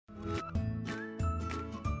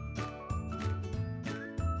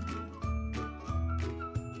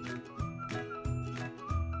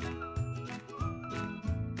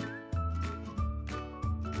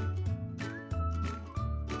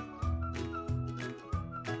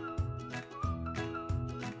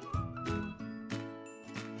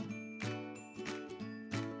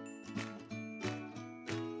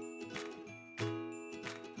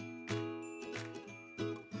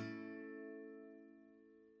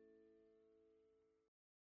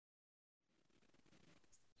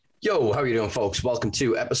Yo, how are you doing, folks? Welcome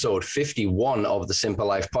to episode 51 of the Simpa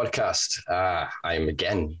Life podcast. I am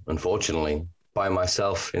again, unfortunately, by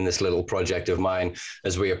myself in this little project of mine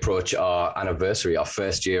as we approach our anniversary, our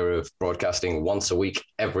first year of broadcasting once a week,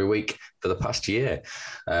 every week for the past year.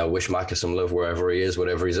 Wish Micah some love wherever he is,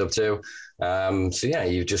 whatever he's up to.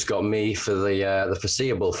 You've just got me for the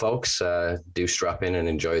foreseeable, folks. Do strap in and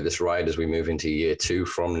enjoy this ride as we move into year 2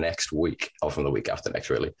 from next week, or from the week after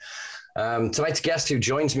next, really. Tonight's guest who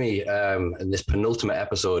joins me in this penultimate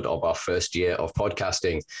episode of our first year of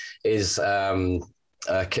podcasting is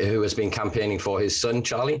who has been campaigning for his son,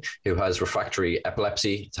 Charlie, who has refractory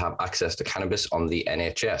epilepsy, to have access to cannabis on the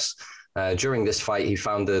NHS. During this fight, he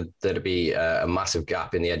found that there'd be a massive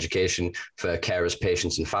gap in the education for carers,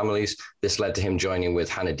 patients and families. This led to him joining with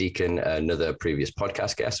Hannah Deacon, another previous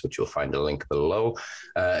podcast guest, which you'll find a link below,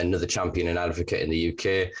 another champion and advocate in the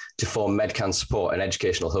UK, to form MedCan Support, an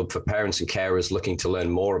educational hub for parents and carers looking to learn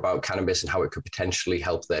more about cannabis and how it could potentially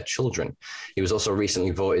help their children. He was also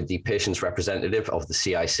recently voted the patient's representative of the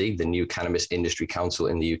CIC, the New Cannabis Industry Council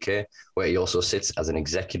in the UK, where he also sits as an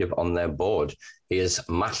executive on their board. He is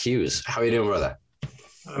Matt Hughes. How are you doing, brother?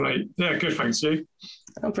 Hi, mate. Yeah, good, thanks. You?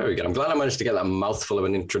 I'm very good. I'm glad I managed to get that mouthful of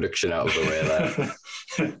an introduction out of the way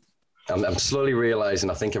there. I'm slowly realizing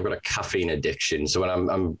I think I've got a caffeine addiction. So when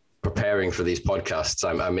I'm preparing for these podcasts,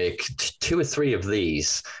 I make 2 or 3 of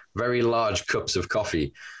these very large cups of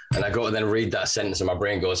coffee, and I go and then read that sentence, and my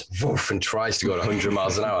brain goes woof and tries to go to 100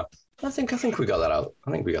 miles an hour. I think we got that out.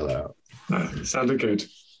 It sounded good.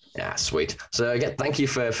 Yeah, sweet. So again, thank you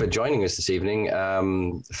for joining us this evening.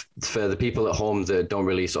 For the people at home that don't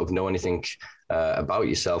really sort of know anything about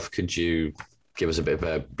yourself, could you give us a bit of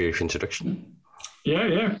a brief introduction?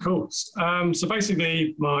 Yeah, cool. So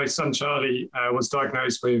basically, my son Charlie was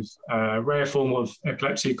diagnosed with a rare form of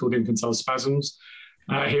epilepsy called infantile spasms.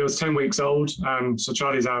 He was 10 weeks old, so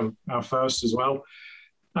Charlie's our first as well.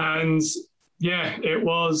 And yeah, it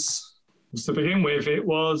was, to begin with, it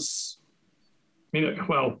was...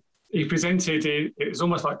 he presented, it was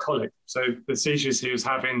almost like colic. So the seizures he was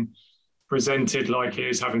having presented like he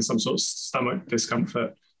was having some sort of stomach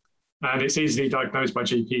discomfort. And it's easily diagnosed by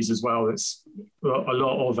GPs as well. It's a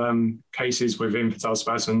lot of cases with infantile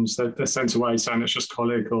spasms. They're sent away saying it's just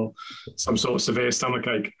colic or some sort of severe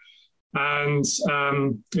stomachache. And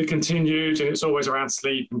it continued, and it's always around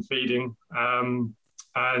sleep and feeding.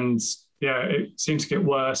 It seemed to get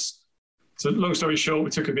worse. So long story short, we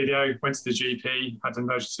took a video, went to the GP, had an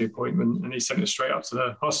emergency appointment, and he sent us straight up to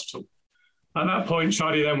the hospital. At that point,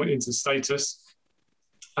 Charlie then went into status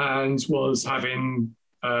and was having,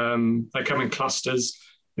 they come in clusters,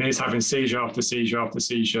 and he's having seizure after seizure after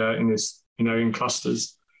seizure in this, in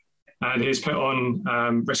clusters. And he's put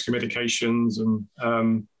on rescue medications and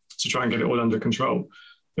to try and get it all under control.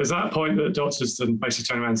 There's that point that the doctors then basically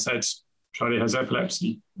turned around and said, Charlie has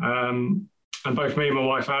epilepsy. And both me and my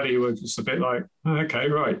wife, Addie, were just a bit like, okay,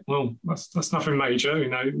 right, well, that's nothing major.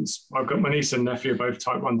 I've got my niece and nephew, both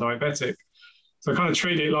type 1 diabetic. So I kind of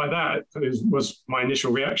treated it like that. It was my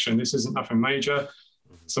initial reaction. This isn't nothing major.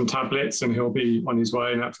 Some tablets and he'll be on his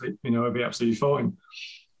way and he'll be absolutely fine.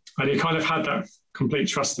 And he kind of had that complete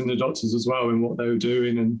trust in the doctors as well in what they were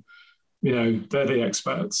doing. And, they're the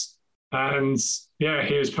experts. And yeah,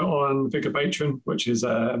 he was put on Vigabatrin, which is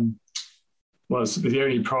was the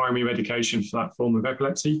only primary medication for that form of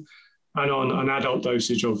epilepsy, and on an adult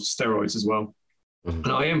dosage of steroids as well. Mm-hmm.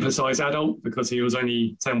 And I emphasize adult because he was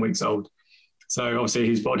only 10 weeks old. So obviously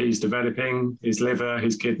his body's developing, his liver,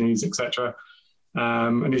 his kidneys, etc.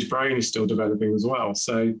 And his brain is still developing as well.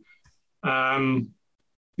 So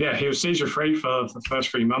he was seizure free for the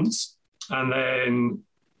first 3 months. And then,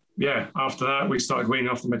 after that, we started weaning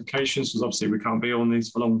off the medications because obviously we can't be on these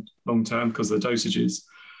for long term because of the dosages.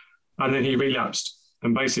 And then he relapsed.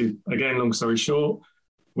 And basically, again, long story short,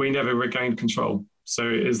 we never regained control. So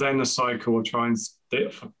it is then a cycle of trying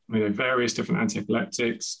various different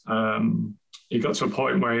anti-epileptics. He got to a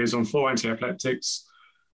point where he was on 4 anti-epileptics,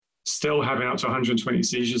 still having up to 120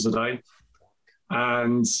 seizures a day.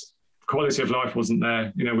 And quality of life wasn't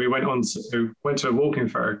there. We went to a walking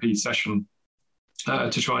therapy session to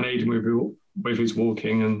try and aid him with his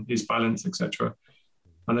walking and his balance, etc.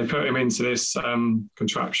 And they put him into this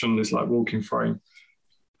contraption, this like walking frame.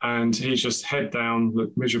 And he's just head down,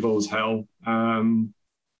 looked miserable as hell.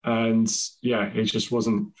 He just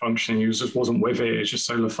wasn't functioning. He just wasn't with it. It's just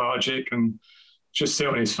so lethargic, and just see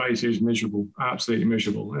on his face, he was miserable, absolutely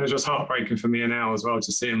miserable. And it was just heartbreaking for me now as well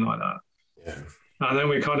to see him like that. Yeah. And then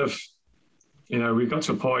we kind of, we got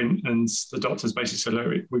to a point and the doctors basically said,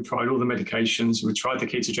 look, we tried all the medications. We tried the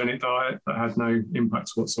ketogenic diet that had no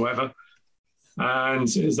impact whatsoever. And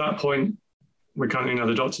at that point, we can't,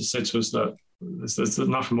 the doctor said to us that there's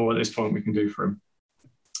nothing more at this point we can do for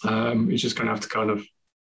him. He's just going to have to kind of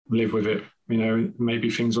live with it. Maybe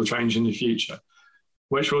things will change in the future,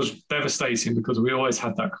 which was devastating because we always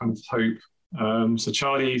had that kind of hope. So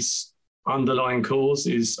Charlie's underlying cause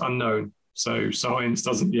is unknown. So science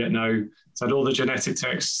doesn't yet know. It's had all the genetic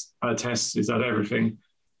tests, it's had everything.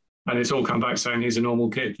 And it's all come back saying he's a normal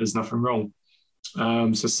kid. There's nothing wrong.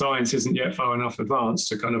 So science isn't yet far enough advanced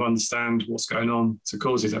to kind of understand what's going on to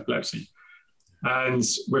cause his epilepsy. And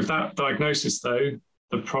with that diagnosis, though,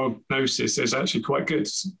 the prognosis is actually quite good,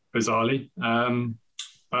 bizarrely.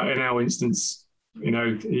 But in our instance, we've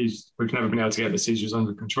never been able to get the seizures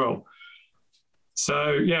under control.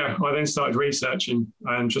 So, yeah, I then started researching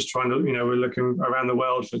and just trying to, we're looking around the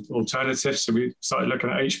world for alternatives. So we started looking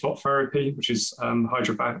at HPOT therapy, which is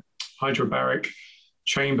hydrobaric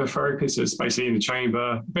chamber therapy. So it's basically in the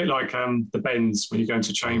chamber, a bit like the bends when you go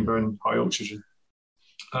into chamber and high oxygen.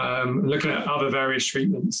 Looking at other various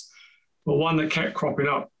treatments. Well, one that kept cropping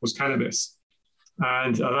up was cannabis.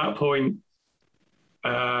 And at that point,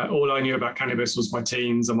 all I knew about cannabis was my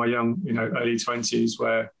teens and my young, early 20s,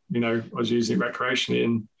 where, I was using it recreationally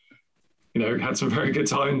and, had some very good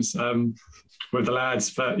times with the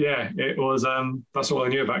lads. But yeah, it was, that's all I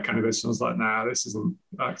knew about cannabis. And I was like, nah,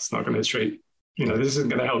 that's not going to treat, this isn't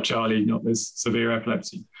going to help Charlie, not this severe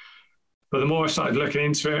epilepsy. But the more I started looking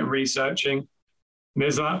into it and researching, and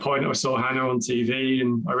there's at that point I saw Hannah on TV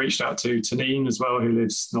and I reached out to Tanine as well, who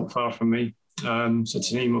lives not far from me. So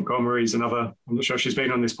Tanine Montgomery is another, I'm not sure if she's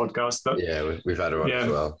been on this podcast, but yeah, we've had her on as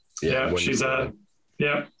well. Yeah, she's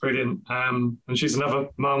brilliant. And she's another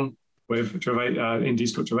mum with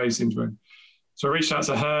Indie-Dravet syndrome. So I reached out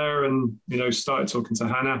to her and, started talking to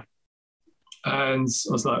Hannah. And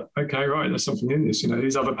I was like, okay, right, there's something in this.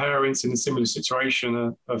 These other parents in a similar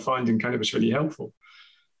situation are finding cannabis really helpful.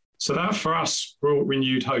 So that for us brought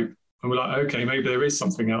renewed hope. And we're like, okay, maybe there is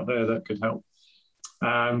something out there that could help.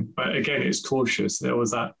 But again, it's cautious. There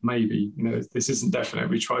was that maybe, this isn't definite.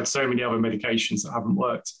 We tried so many other medications that haven't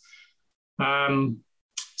worked.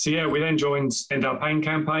 So yeah, we then joined End Our Pain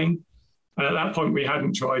campaign. And at that point, we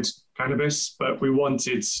hadn't tried cannabis, but we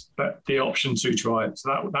wanted the option to try it.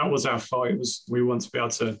 So that was our fight, we want to be able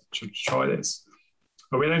to try this.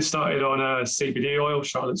 But we then started on a CBD oil,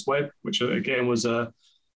 Charlotte's Web, which again was a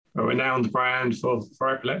renowned brand for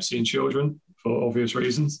epilepsy in children for obvious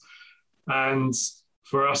reasons. And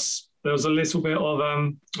for us, there was a little bit of,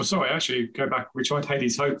 go back. We tried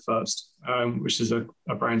Hades Hope first, which is a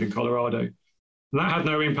brand in Colorado. And that had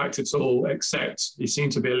no impact at all, except he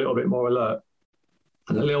seemed to be a little bit more alert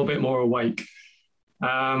and a little bit more awake.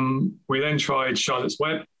 We then tried Charlotte's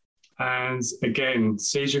Web. And again,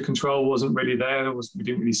 seizure control wasn't really there. We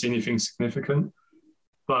didn't really see anything significant.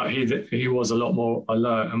 But he was a lot more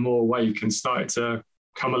alert and more awake and started to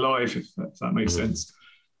come alive, if that makes sense.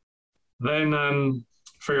 Then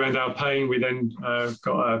through End Our Pain, we then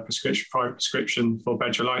got a private prescription for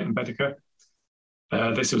Bedrolite and Bedica.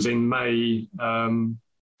 This was in May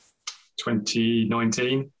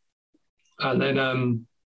 2019. And then,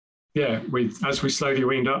 as we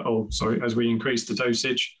slowly as we increased the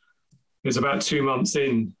dosage, it was about 2 months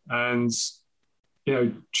in and,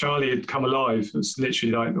 Charlie had come alive. It was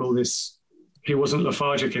literally like all this, he wasn't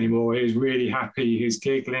lethargic anymore. He was really happy. He was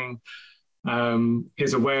giggling.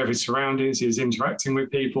 He's aware of his surroundings. He's interacting with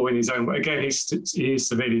people in his own way. Again, he is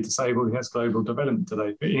severely disabled. He has global development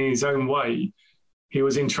delay, but in his own way, he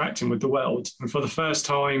was interacting with the world. And for the first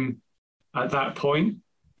time at that point,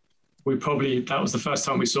 that was the first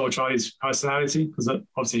time we saw Charlie's personality, because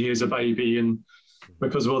obviously he is a baby, and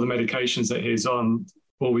because of all the medications that he's on,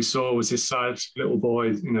 all we saw was this sad little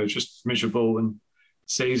boy, just miserable and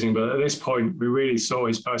seizing. But at this point, we really saw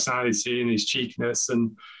his personality and his cheekiness,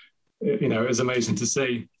 and it was amazing to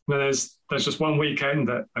see. And there's just one weekend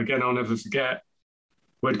that, again, I'll never forget.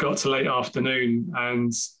 We'd got to late afternoon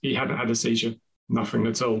and he hadn't had a seizure, nothing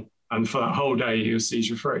at all. And for that whole day, he was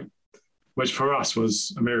seizure free, which for us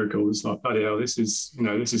was a miracle. It was like, bloody hell, this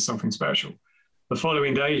is something special. The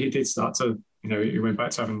following day, he did start to, he went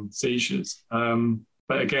back to having seizures.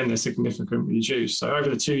 But again, they're significantly reduced. So over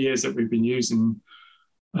the 2 years that we've been using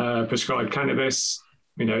prescribed cannabis,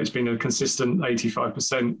 it's been a consistent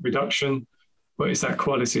 85% reduction, but it's that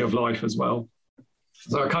quality of life as well.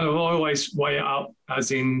 So I kind of always weigh it up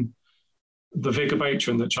as in the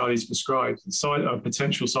Vigabatrin that Charlie's prescribed. A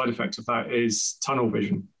potential side effect of that is tunnel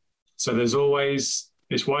vision. So there's always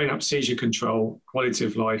this weighing up seizure control, quality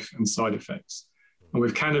of life, and side effects. And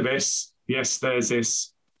with cannabis, yes, there's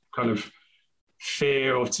this kind of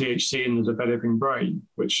fear of THC in the developing brain,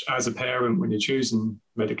 which as a parent, when you're choosing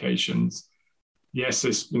medications, yes,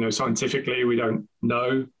 it's, scientifically we don't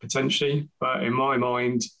know potentially, but in my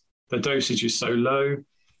mind, the dosage is so low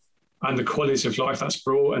and the quality of life that's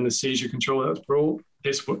brought and the seizure control that's brought,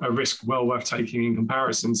 it's a risk well worth taking in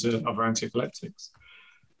comparison to other antiepileptics.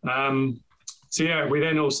 We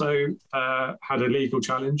then also had a legal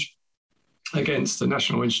challenge against the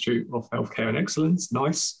National Institute of Healthcare and Excellence,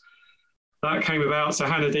 NICE. That came about. So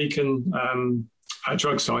Hannah Deacon, at a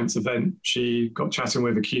drug science event, she got chatting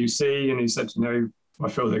with a QC and he said, I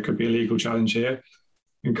feel there could be a legal challenge here.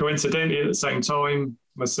 And coincidentally, at the same time,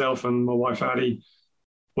 myself and my wife, Ali,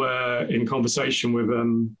 were in conversation with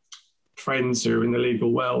friends who are in the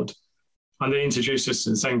legal world, and they introduced us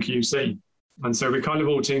to the same QC. And so we kind of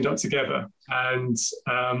all teamed up together and,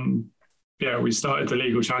 we started the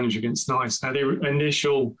legal challenge against NICE. Now, the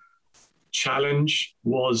initial challenge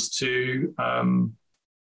was to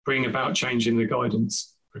bring about change in the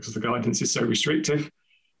guidance because the guidance is so restrictive.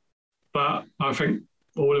 But I think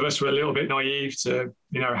all of us were a little bit naive to,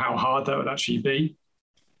 how hard that would actually be.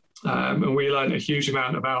 And we learned a huge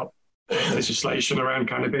amount about legislation around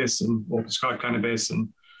cannabis or prescribed cannabis and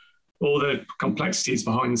all the complexities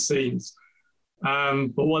behind the scenes.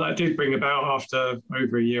 But what that did bring about after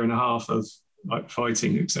over a year and a half of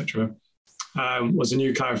fighting, etc., was a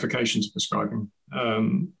new clarification to prescribing,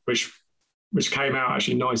 which came out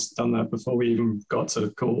actually NICE done that before we even got to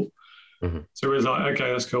court. Mm-hmm. So it was like,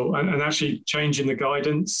 okay, that's cool. And actually changing the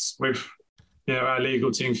guidance with, our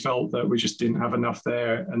legal team felt that we just didn't have enough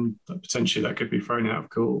there and that potentially that could be thrown out of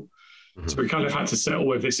court. Mm-hmm. So we kind of had to settle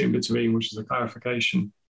with this in between, which is a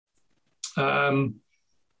clarification. And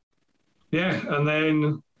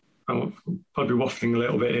then I'm probably waffling a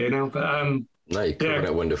little bit here now, but no, you're covering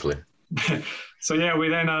it wonderfully. So we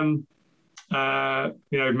then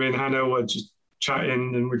me and Hannah were just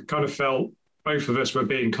chatting and we kind of felt both of us were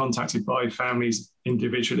being contacted by families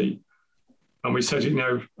individually. And we said,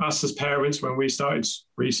 us as parents, when we started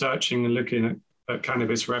researching and looking at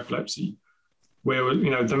cannabis for epilepsy, where,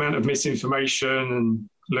 the amount of misinformation and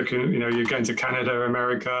looking, you're going to Canada,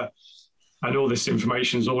 America, and all this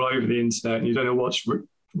information is all over the internet and you don't know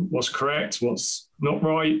what's correct, what's not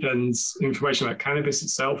right, and information about cannabis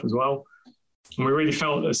itself as well. And we really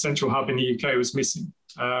felt a central hub in the UK was missing.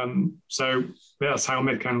 So that's how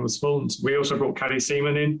MedCan was formed. We also brought Caddy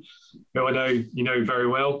Seaman in, who I know you know very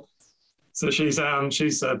well. So she's an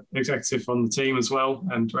executive on the team as well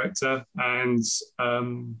and director, and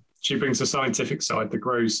she brings the scientific side, the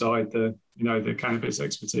grow side, the cannabis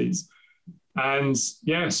expertise. And so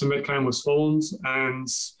MedCan was formed, and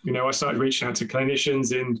I started reaching out to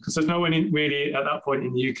clinicians because there's no one really at that point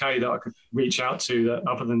in the UK that I could reach out to that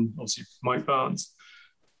other than obviously Mike Barnes.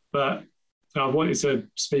 But I wanted to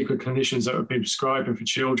speak with clinicians that have been prescribing for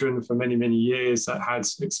children for many, many years that had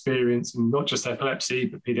experience in not just epilepsy,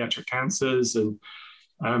 but pediatric cancers and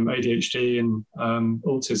ADHD and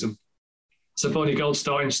autism. So Bonnie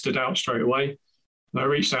Goldstein stood out straight away. And I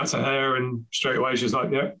reached out to her and straight away she was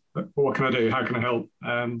like, yeah, what can I do? How can I help?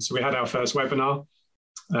 So we had our first webinar.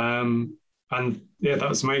 And that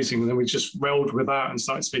was amazing. And then we just rolled with that and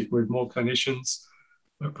started speaking with more clinicians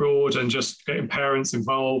abroad and just getting parents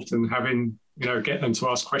involved and having, get them to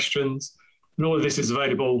ask questions. And all of this is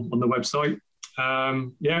available on the website.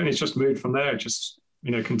 And it's just moved from there, just,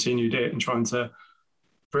 continued it and trying to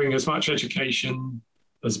bring as much education,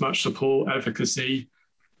 as much support, advocacy,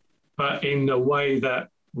 but in a way that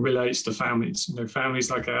relates to families.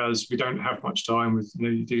 Families like ours, we don't have much time with,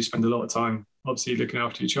 you do spend a lot of time, obviously, looking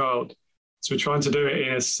after your child. So we're trying to do it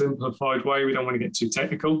in a simplified way. We don't want to get too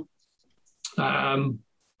technical.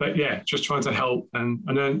 But just trying to help. And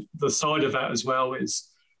then the side of that as well is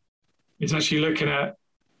actually looking at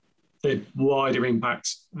the wider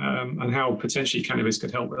impact and how potentially cannabis could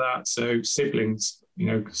help with that. So siblings,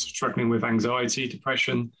 struggling with anxiety,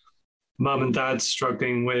 depression, mum and dad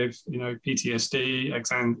struggling with, PTSD,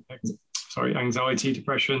 anxiety,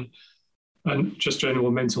 depression, and just general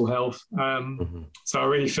mental health. So I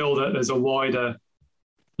really feel that there's a wider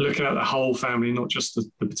looking at the whole family, not just the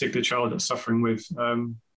particular child that's suffering with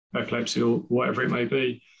epilepsy or whatever it may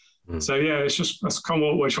be. So that's kind of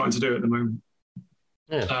what we're trying to do at the moment.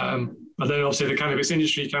 And then obviously the Cannabis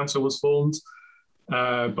Industry Council was formed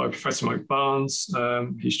by Professor Mike Barnes,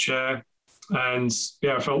 his chair. And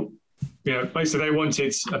I felt, basically they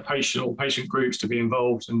wanted a patient or patient groups to be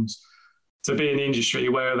involved and to be in the industry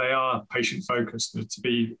where they are patient focused, to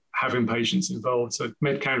be having patients involved. So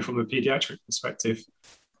MedCan from a pediatric perspective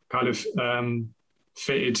kind of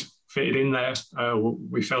fitted in there.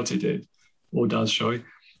 We felt it did, or does, sorry.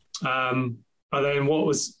 But then what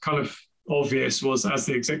was kind of obvious was as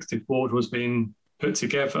the executive board was being put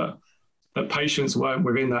together, that patients weren't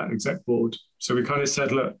within that exec board. So we kind of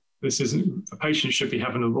said, look, a patient should be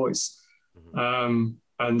having a voice. And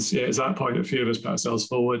yeah, at that point, a few of us put ourselves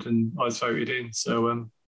forward and I was voted in. So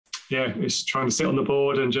yeah, it's trying to sit on the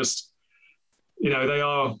board and just, they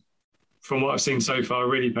are, from what I've seen so far,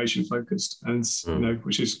 really patient focused, and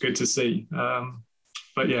which is good to see.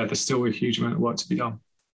 But yeah, there's still a huge amount of work to be done.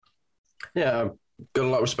 Yeah, I've got a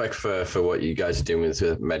lot of respect for what you guys are doing with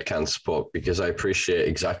MedCan support, because I appreciate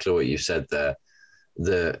exactly what you said there.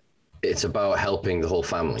 It's about helping the whole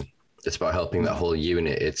family. It's about helping that whole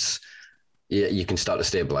unit. You can start to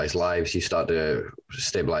stabilize lives, you start to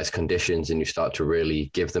stabilize conditions, and you start to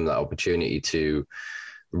really give them that opportunity to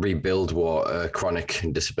rebuild what a chronic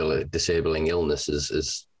disabling illness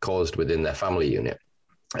is caused within their family unit.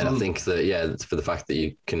 And I think that, for the fact that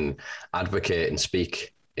you can advocate and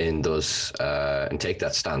speak in those and take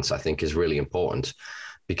that stance, I think is really important,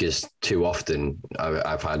 because too often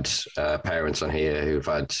I've had parents on here who've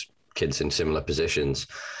had kids in similar positions,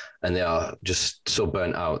 and they are just so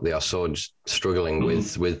burnt out. They are so struggling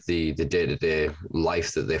with the day-to-day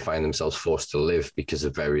life that they find themselves forced to live because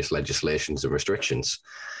of various legislations and restrictions.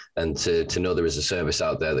 And to know there is a service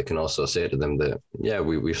out there that can also say to them that, yeah,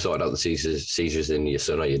 we've sorted out the seizures in your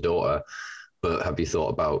son or your daughter, but have you thought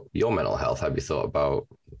about your mental health? Have you thought about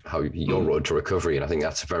how your road to recovery? And I think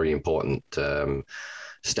that's a very important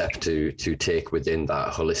step to take within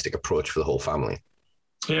that holistic approach for the whole family.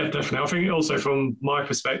 Yeah, definitely. I think also from my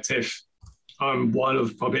perspective, I'm one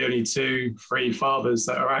of probably only 2-3 fathers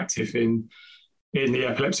that are active in the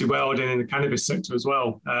epilepsy world and in the cannabis sector as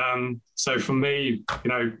well. So for me,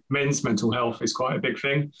 men's mental health is quite a big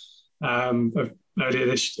thing. Earlier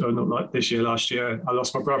last year, I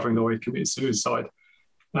lost my brother-in-law. He committed suicide.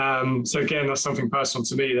 So again, that's something personal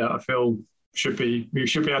to me that I feel we should be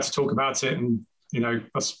able to talk about it. And,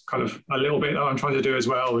 that's kind of a little bit that I'm trying to do as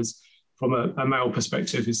well, is from a male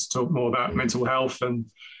perspective, is to talk more about mental health and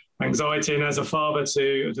anxiety. And as a father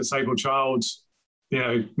to a disabled child,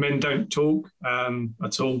 men don't talk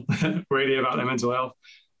at all really about their mental health.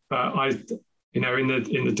 But in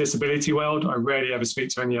the disability world, I rarely ever speak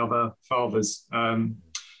to any other fathers.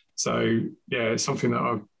 So yeah, it's something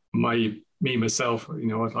that myself,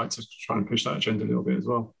 I'd like to try and push that agenda a little bit as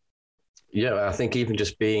well. Yeah, I think even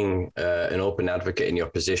just being an open advocate in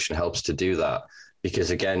your position helps to do that.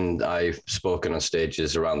 Because again, I've spoken on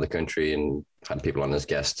stages around the country and had people on as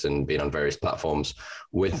guests and been on various platforms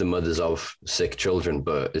with the mothers of sick children.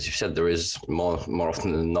 But as you said, there is more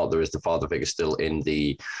often than not, there is the father figure still in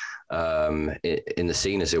the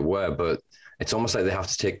scene, as it were. But it's almost like they have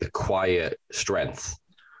to take the quiet strength.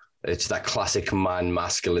 It's that classic man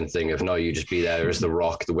masculine thing of, no, you just be there as the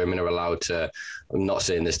rock. The women are allowed to, I'm not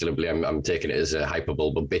saying this deliberately, I'm taking it as a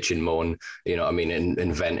hyperbole, but bitch and moan,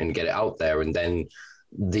 and vent and get it out there. And then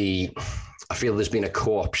I feel there's been a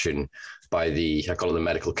co-option by I call it the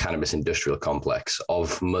medical cannabis industrial complex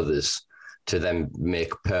of mothers to then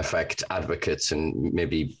make perfect advocates and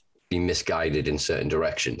maybe be misguided in certain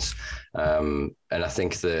directions. And I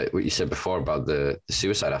think that what you said before about the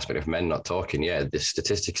suicide aspect of men not talking, yeah, the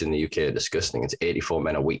statistics in the UK are disgusting. It's 84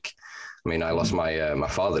 men a week. I mean, I lost my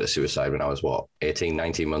father to suicide when I was 18,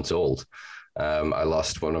 19 months old. I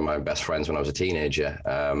lost one of my best friends when I was a teenager,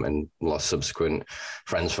 and lost subsequent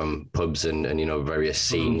friends from pubs and various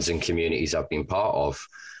scenes and communities I've been part of.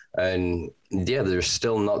 And yeah, there's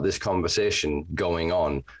still not this conversation going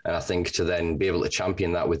on. And I think to then be able to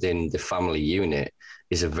champion that within the family unit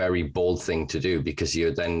is a very bold thing to do, because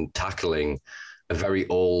you're then tackling a very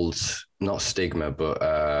old, not stigma, but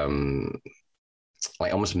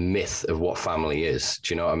like almost myth of what family is.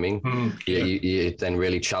 Do you know what I mean? Yeah. You're then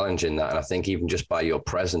really challenging that. And I think even just by your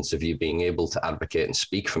presence of you being able to advocate and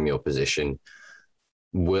speak from your position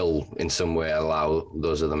will in some way allow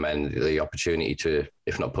those other men the opportunity to,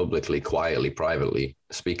 if not publicly, quietly, privately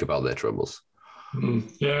speak about their troubles.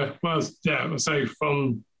 Yeah, well, yeah. So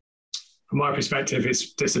from my perspective,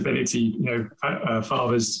 it's disability,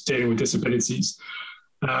 fathers dealing with disabilities.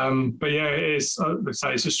 But yeah, it is,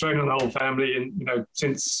 it's a strain on the whole family. And,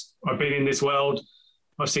 since I've been in this world,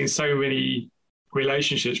 I've seen so many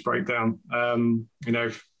relationships break down,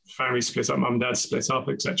 family split up, mum and dad split up,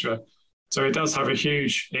 etc. So it does have a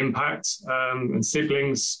huge impact. And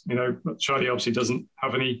siblings, Charlie obviously doesn't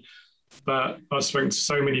have any, but I've spoken to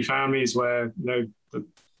so many families where, the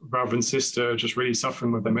brother and sister are just really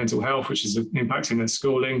suffering with their mental health, which is impacting their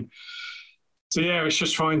schooling. So yeah, it's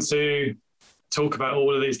just trying to talk about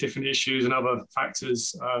all of these different issues and other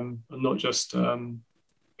factors, and not just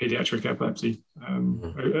pediatric epilepsy.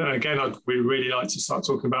 Again, we really like to start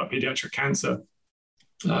talking about pediatric cancer.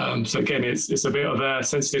 So again, it's a bit of a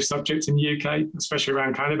sensitive subject in the UK, especially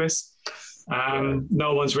around cannabis.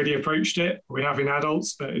 No one's really approached it. We have in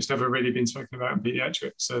adults, but it's never really been spoken about in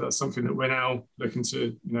pediatrics. So that's something that we're now looking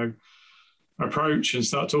to, approach and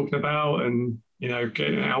start talking about, and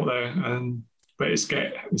getting it out there. But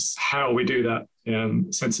it's how we do that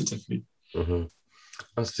sensitively. Mm-hmm.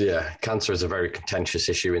 Cancer is a very contentious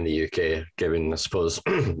issue in the UK, given, I suppose,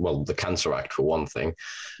 well, the Cancer Act for one thing,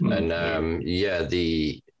 and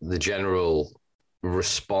the general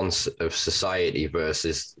response of society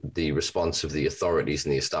versus the response of the authorities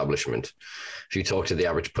and the establishment. If you talk to the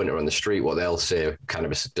average punter on the street, what they'll say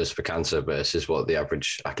cannabis does for cancer versus what the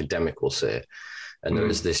average academic will say. And there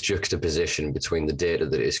is this juxtaposition between the data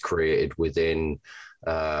that is created within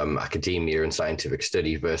academia and scientific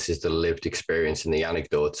study versus the lived experience and the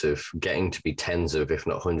anecdotes of getting to be tens of, if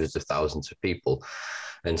not hundreds of thousands of people.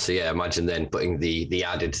 And so, imagine then putting the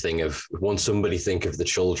added thing of, once somebody think of the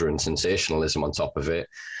children sensationalism on top of it,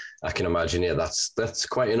 I can imagine, that's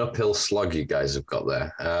quite an uphill slog you guys have got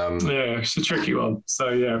there. It's a tricky one.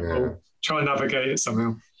 So, we'll try and navigate it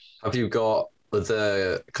somehow. Have you got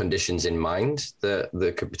other conditions in mind that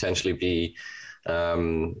could potentially be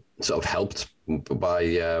sort of helped by,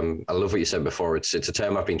 I love what you said before, it's a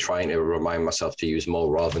term I've been trying to remind myself to use more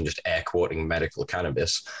rather than just air quoting medical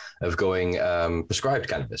cannabis, of going prescribed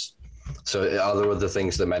cannabis. So are there other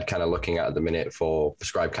things that MedCan are looking at the minute for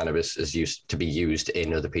prescribed cannabis as used to be used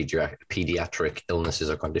in other pediatric illnesses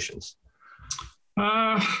or conditions?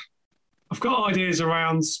 I've got ideas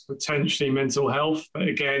around potentially mental health, but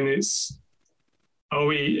again, is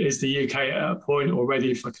the UK at a point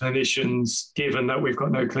already for clinicians, given that we've got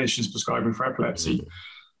no clinicians prescribing for epilepsy?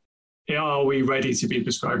 Are we ready to be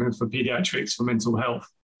prescribing for pediatrics for mental health?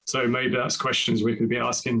 So maybe that's questions we could be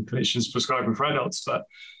asking clinicians prescribing for adults. But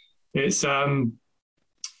it's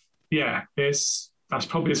that's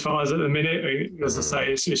probably as far as at the minute. As I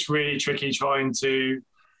say, it's really tricky trying to,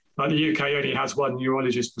 like, the UK only has one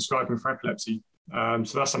neurologist prescribing for epilepsy.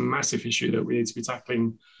 So that's a massive issue that we need to be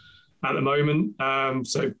tackling at the moment.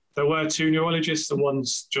 So there were two neurologists, and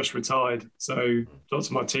one's just retired. So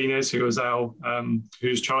Dr. Martinez, who was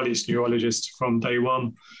who's Charlie's neurologist from day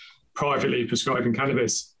one, privately prescribing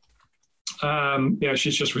cannabis.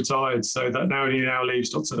 She's just retired. So that now leaves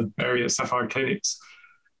Dr. Berry at Sapphire Clinics.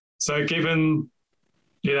 So given,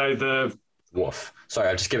 the... Woof. Sorry,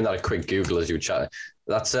 I've just given that a quick Google as you were chatting.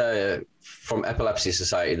 That's from Epilepsy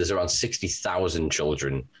Society. There's around 60,000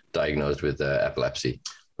 children diagnosed with epilepsy.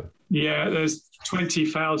 Yeah, there's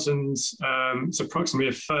 20,000. It's approximately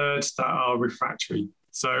a third that are refractory.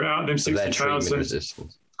 So out of them 60,000,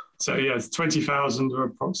 so 20,000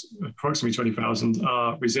 or approximately 20,000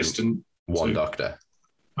 are resistant. One doctor.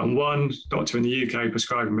 And one doctor in the UK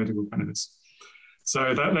prescribing medical cannabis.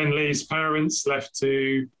 So that then leaves parents left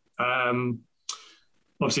to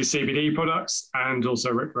obviously CBD products and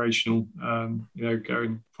also recreational,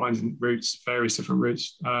 going finding various different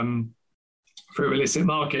routes through illicit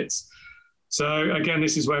markets. So again,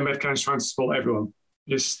 this is where MedCan is trying to support everyone.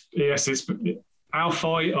 It's our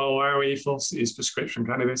fight or our ethos is prescription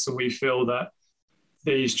cannabis, and we feel that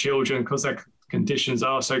these children, because their conditions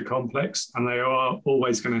are so complex and they are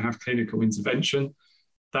always going to have clinical intervention,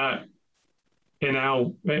 that in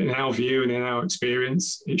our view and in our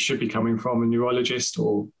experience, it should be coming from a neurologist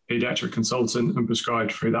or pediatric consultant and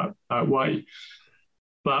prescribed through that way.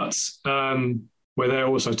 But we're there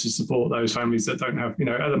also to support those families that don't have,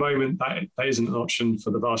 at the moment, that isn't an option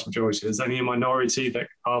for the vast majority. There's only a minority that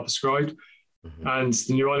are prescribed. Mm-hmm. And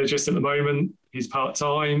the neurologist at the moment, he's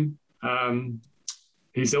part-time.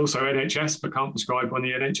 He's also NHS, but can't prescribe on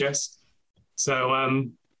the NHS. So,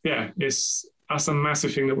 that's a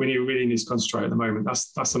massive thing that we really need to concentrate at the moment.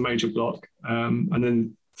 That's a major block. And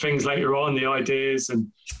then things later on, the ideas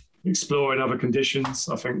and exploring other conditions,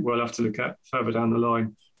 I think we'll have to look at further down the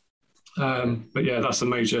line. But that's a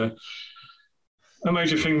major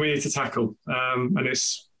thing we need to tackle. And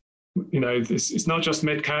it's not just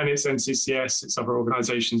MedCan, it's NCCS, it's other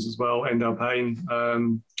organisations as well, End Our Pain,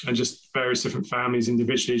 and just various different families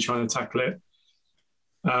individually trying to tackle it.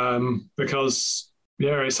 Because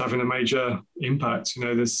it's having a major impact.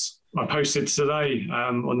 I posted today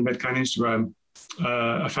on the MedCan Instagram,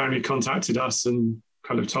 a family contacted us and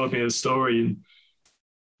kind of told me a story. And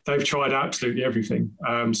they've tried absolutely everything.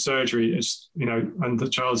 Surgery is, and the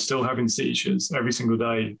child's still having seizures every single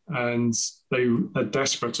day, and they're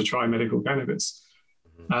desperate to try medical cannabis.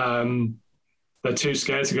 They're too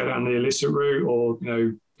scared to go down the illicit route or,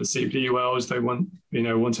 the CBD. They want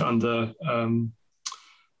it under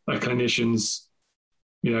a clinician's,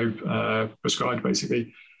 prescribed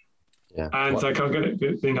basically. Yeah. And they can't get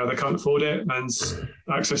it, they can't afford it, and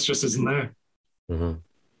access just isn't there. Mm-hmm.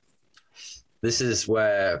 This is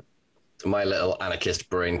where my little anarchist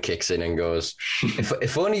brain kicks in and goes,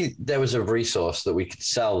 if only there was a resource that we could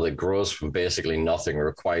sell that grows from basically nothing,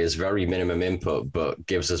 requires very minimum input, but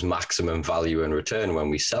gives us maximum value in return when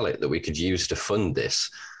we sell it, that we could use to fund this.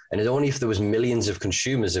 And only if there was millions of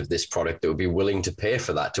consumers of this product that would be willing to pay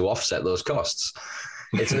for that to offset those costs.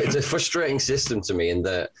 It's a frustrating system to me, in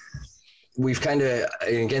that we've kind of,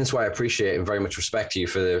 again, that's why I appreciate and very much respect you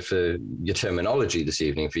for your terminology this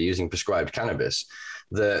evening, for using prescribed cannabis.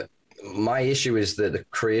 That my issue is that the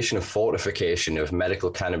creation of fortification of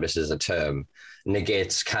medical cannabis as a term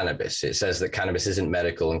negates cannabis. It says that cannabis isn't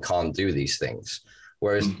medical and can't do these things,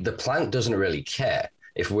 whereas the plant doesn't really care.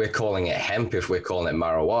 If we're calling it hemp, if we're calling it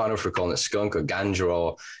marijuana, if we're calling it skunk or ganja,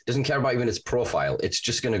 or doesn't care about even its profile, it's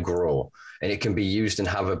just going to grow, and it can be used and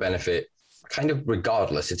have a benefit kind of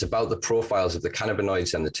regardless. It's about the profiles of the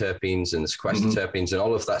cannabinoids and the terpenes and the sequestered terpenes and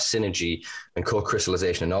all of that synergy and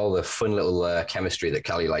co-crystallization and all the fun little chemistry that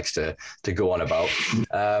Callie likes to go on about,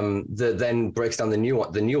 that then breaks down the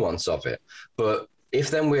nuance of it. But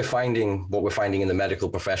if then we're finding what we're finding in the medical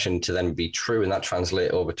profession to then be true, and that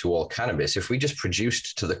translate over to all cannabis, if we just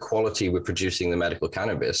produced to the quality we're producing the medical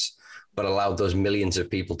cannabis, but allowed those millions of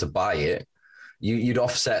people to buy it, you'd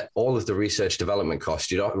offset all of the research development costs.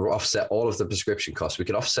 You'd offset all of the prescription costs. We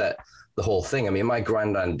could offset the whole thing. I mean, my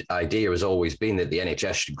grand idea has always been that the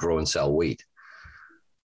NHS should grow and sell weed.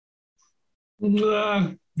 Yeah,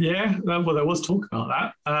 well, there was talk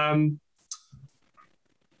about that.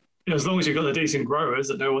 As long as you've got the decent growers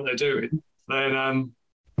that know what they're doing, then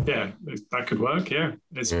yeah, that could work. Yeah,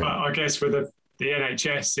 but I guess with the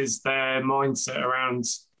NHS is their mindset around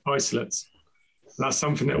isolates. That's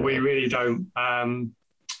something that we really don't.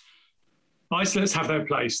 Isolates have their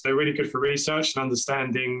place. They're really good for research and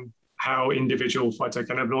understanding how individual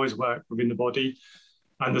phytocannabinoids work within the body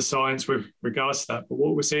and the science with regards to that. But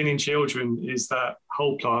what we're seeing in children is that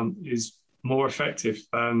whole plant is more effective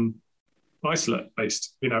than isolate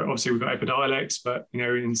based. Obviously we've got Epidiolex, but in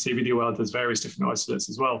CBD world, there's various different isolates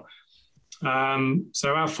as well.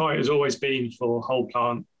 So our fight has always been for whole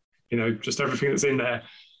plant, just everything that's in there.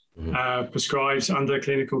 Prescribed under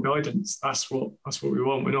clinical guidance. That's what we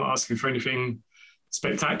want. We're not asking for anything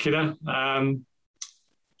spectacular.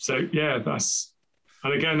 So yeah, that's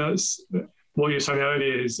what you were saying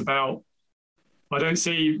earlier is about. I don't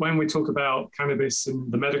see, when we talk about cannabis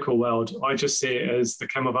in the medical world, I just see it as the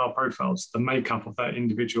chemoval profiles, the makeup of that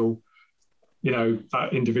individual, that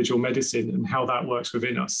individual medicine and how that works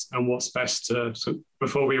within us and what's best to. So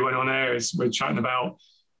before we went on air, we're chatting about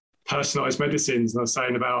personalized medicines, and I was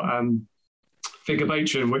saying about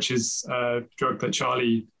Figabatrin, which is a drug that it's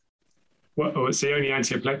the only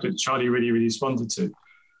anti-epileptic Charlie really, really responded to.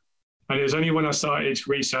 And it was only when I started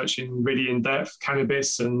researching really in depth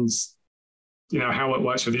cannabis and how it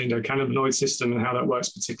works with the endocannabinoid system and how that works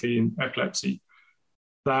particularly in epilepsy,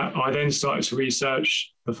 that I then started to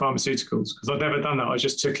research the pharmaceuticals, because I'd never done that. I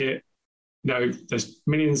just took it, there's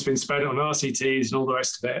millions been spent on RCTs and all the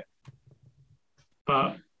rest of it,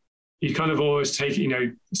 but you kind of always take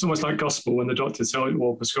it, it's almost like gospel when the doctor tells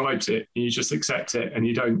or prescribes it, and you just accept it and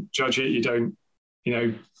you don't judge it, you don't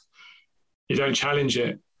challenge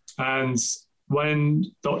it. And when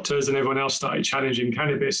doctors and everyone else started challenging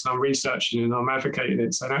cannabis, and I'm researching and I'm advocating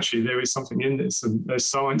it, and actually there is something in this and there's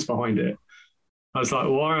science behind it, I was like,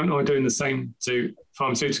 well, why aren't I doing the same to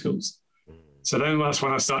pharmaceuticals? So then that's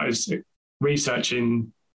when I started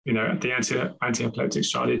researching, the anti-epileptics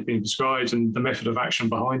Charlie had been prescribed and the method of action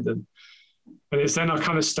behind them. And it's then I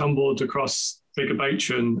kind of stumbled across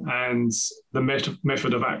Figabatrin and the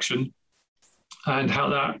method of action and how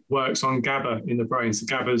that works on GABA in the brain. So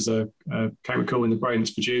GABA is a chemical in the brain that's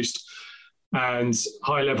produced, and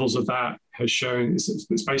high levels of that has shown it's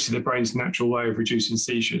basically the brain's natural way of reducing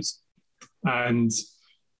seizures. And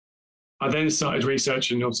I then started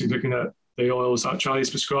researching, obviously looking at the oils that Charlie's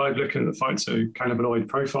prescribed, looking at the phytocannabinoid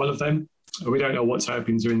profile of them. We don't know what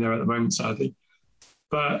terpenes are in there at the moment, sadly.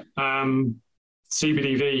 But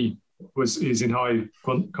CBDV is in high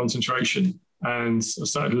concentration. And I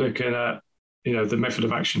started looking at, the method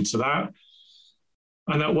of action to that.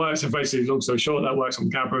 And that works, and basically, long story short, that works on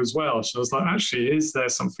GABA as well. So I was like, actually, is there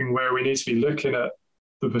something where we need to be looking at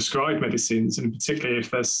the prescribed medicines, and particularly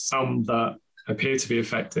if there's some that appear to be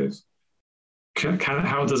effective?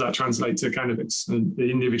 How does that translate to cannabis and the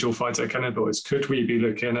individual phytocannabinoids? Could we be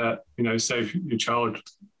looking at, say if your child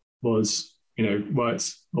was,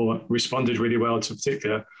 worked or responded really well to a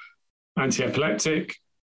particular anti-epileptic,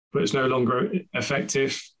 but it's no longer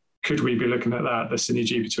effective? Could we be looking at that, the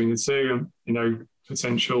synergy between the two,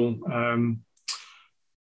 potential,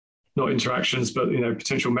 not interactions, but,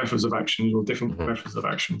 potential methods of actions or different methods of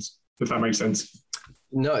actions, if that makes sense?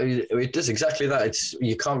 No, it does exactly that.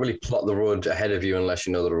 You can't really plot the road ahead of you unless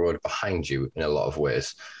you know the road behind you in a lot of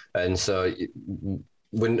ways. And so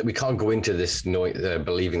when we can't go into this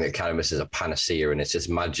believing that cannabis is a panacea and it's this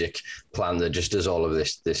magic plant that just does all of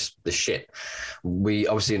this shit. We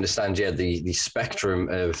obviously understand, the spectrum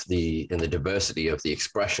of the diversity of the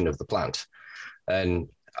expression of the plant. And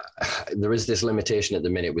there is this limitation at the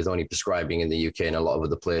minute with only prescribing in the UK and a lot of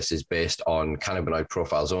other places based on cannabinoid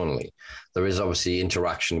profiles only. There is obviously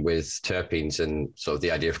interaction with terpenes and sort of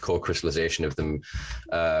the idea of co-crystallization of them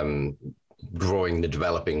growing, the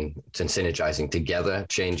developing and synergizing together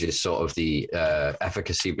changes sort of the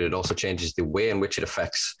efficacy, but it also changes the way in which it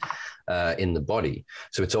affects in the body.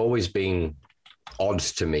 So it's always been odd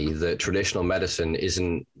to me that traditional medicine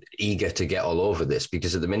isn't eager to get all over this,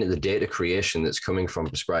 because at the minute the data creation that's coming from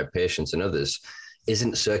prescribed patients and others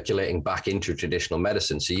isn't circulating back into traditional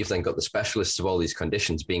medicine. So you've then got the specialists of all these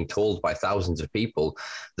conditions being told by thousands of people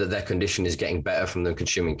that their condition is getting better from them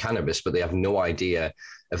consuming cannabis, but they have no idea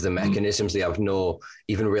of the mechanisms. They have no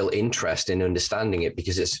even real interest in understanding it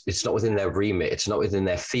because it's not within their remit. It's not within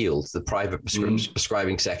their field. The private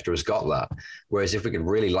prescribing sector has got that. Whereas if we could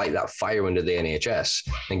really light that fire under the NHS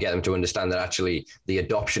and get them to understand that actually the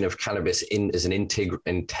adoption of cannabis as an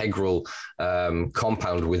integral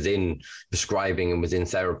compound within prescribing and within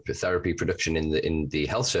therapy production in the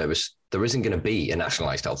health service, there isn't going to be a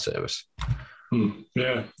nationalised health service.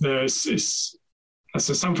 Yeah,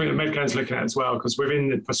 that's something that Medcan's looking at as well, because within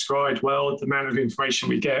the prescribed world, the amount of information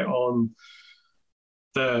we get on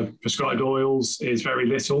the prescribed oils is very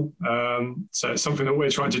little. So it's something that we're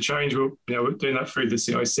trying to change. We're doing that through the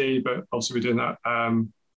CIC, but also we're doing that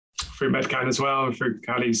through Medcan as well and through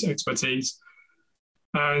Callie's expertise.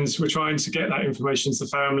 And we're trying to get that information to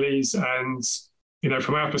families. And,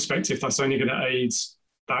 from our perspective, that's only going to aid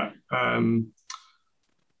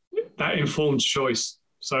that informed choice.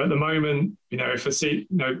 So at the moment, if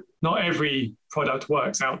not every product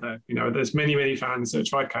works out there. There's many families that have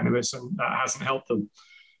tried cannabis and that hasn't helped them.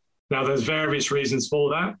 Now, there's various reasons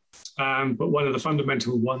for that. But one of the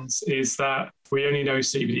fundamental ones is that we only know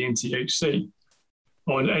CBD and THC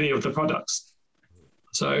on any of the products.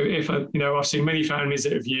 So I've seen many families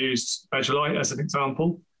that have used Vegelite as an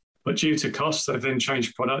example, but due to costs, they've then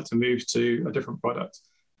changed product and moved to a different product.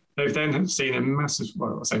 They've then seen a massive,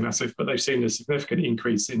 well, I say massive, but they've seen a significant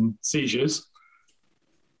increase in seizures.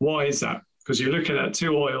 Why is that? Because you're looking at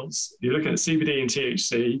two oils, you're looking at CBD and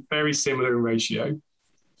THC, very similar in ratio.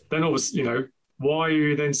 Then obviously, why are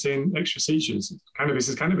you then seeing extra seizures? Cannabis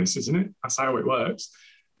is cannabis, isn't it? That's how it works.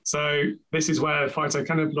 So this is where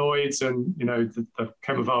phytocannabinoids and, the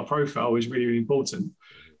chemovar profile is really, really important.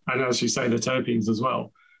 And as you say, the terpenes as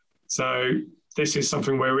well. So this is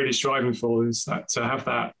something we're really striving for, is that to have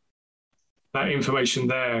that information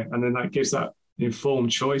there, and then that gives that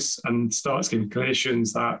informed choice and starts giving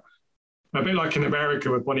clinicians that, a bit like in America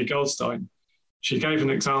with Bonnie Goldstein. She gave an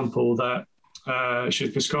example that she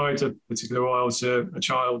had prescribed a particular oil to a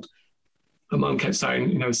child. A mum kept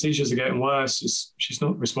saying, seizures are getting worse. She's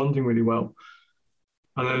not responding really well.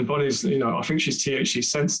 And then Bonnie's, I think she's THC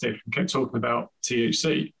sensitive and kept talking about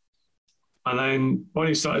THC. And then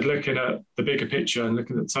Bonnie started looking at the bigger picture and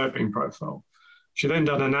looking at the terpene profile. She then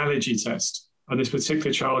done an allergy test, and this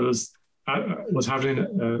particular child was having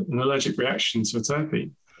an allergic reaction to a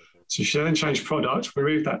terpene. So she then changed product,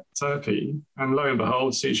 removed that terpene, and lo and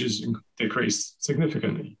behold, seizures decreased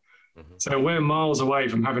significantly. Mm-hmm. So we're miles away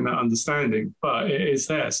from having that understanding, but it is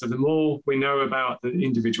there. So the more we know about the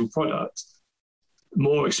individual product, the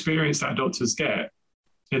more experience that doctors get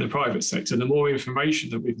in the private sector, the more information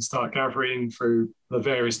that we can start gathering through the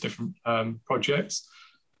various different projects,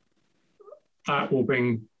 that will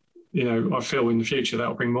bring, I feel in the future, that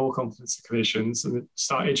will bring more confidence to clinicians and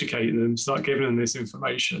start educating them, start giving them this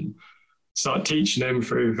information, start teaching them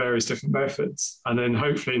through various different methods. And then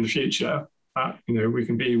hopefully in the future, we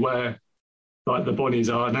can be where like the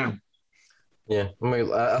Bonnies are now. Yeah,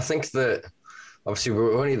 I think that obviously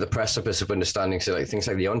we're only at the precipice of understanding, so like things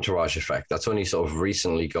like the entourage effect, that's only sort of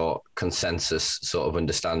recently got consensus sort of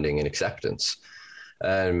understanding and acceptance.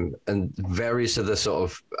 And various other sort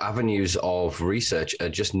of avenues of research are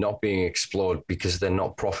just not being explored because they're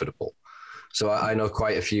not profitable. So I know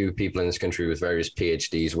quite a few people in this country with various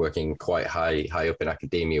PhDs working quite high up in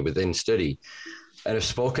academia within study, and have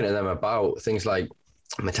spoken to them about things like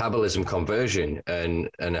metabolism conversion and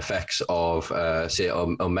effects of, say,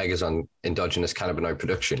 omegas on endogenous cannabinoid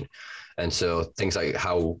production. And so things like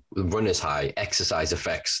how runner's high, exercise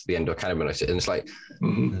affects the endocannabinoids. And it's like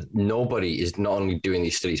nobody is not only doing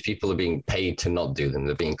these studies, people are being paid to not do them.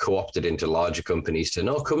 They're being co-opted into larger companies to,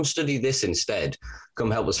 no, come study this instead.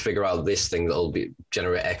 Come help us figure out this thing that'll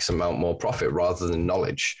generate X amount more profit rather than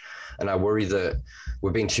knowledge. And I worry that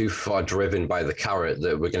we're being too far driven by the carrot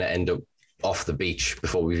that we're going to end up off the beach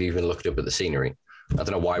before we've even looked up at the scenery. I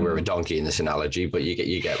don't know why we're a donkey in this analogy, but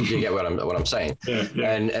you get what I'm saying.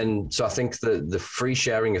 Yeah. And so I think the free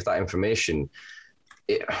sharing of that information,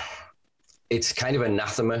 it's kind of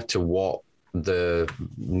anathema to what the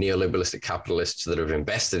neoliberalistic capitalists that have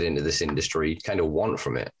invested into this industry kind of want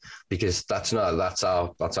from it, because that's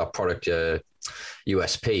our product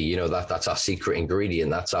USP. You know, that's our secret ingredient.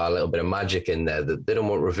 That's our little bit of magic in there that they don't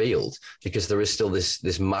want revealed, because there is still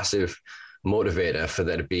this massive motivator for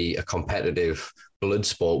there to be a competitive blood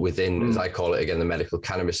sport within, as I call it again, the medical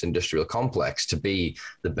cannabis industrial complex, to be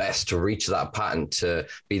the best, to reach that patent, to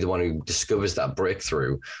be the one who discovers that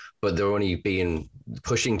breakthrough. But they're only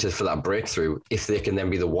pushing for that breakthrough if they can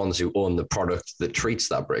then be the ones who own the product that treats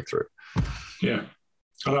that breakthrough. Yeah.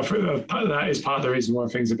 And I think that is part of the reason why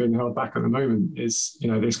things have been held back at the moment is,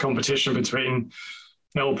 you know, this competition between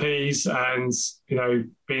LPs and, you know,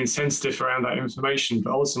 being sensitive around that information.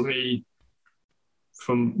 But ultimately,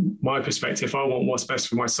 from my perspective, I want what's best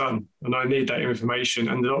for my son, and I need that information,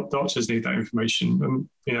 and the doctors need that information. And,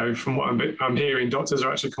 you know, from what I'm hearing, doctors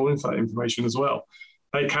are actually calling for that information as well.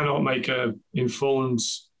 They cannot make a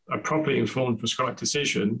properly informed prescribed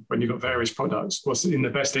decision when you've got various products, what's in the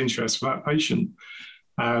best interest for that patient.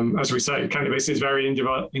 As we say, cannabis is very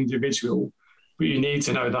individual, but you need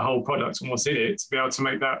to know the whole product and what's in it to be able to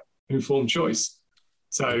make that informed choice.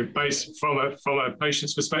 So based from a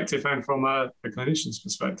patient's perspective and from a clinician's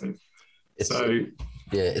perspective.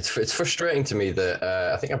 It's frustrating to me that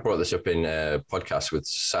I think I brought this up in a podcast with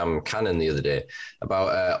Sam Cannon the other day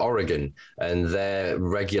about Oregon and their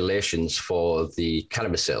regulations for the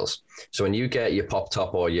cannabis sales. So when you get your pop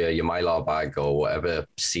top or your Mylar bag or whatever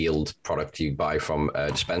sealed product you buy from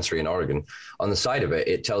a dispensary in Oregon, on the side of it,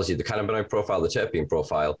 it tells you the cannabinoid profile, the terpene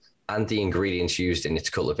profile, and the ingredients used in its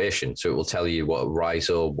cultivation. So it will tell you what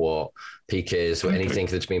rhizo, what PKs, or anything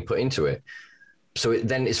that's been put into it. So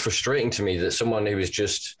then it's frustrating to me that someone who is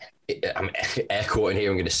just, I'm air quoting here,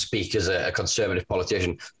 I'm going to speak as a conservative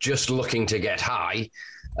politician, just looking to get high,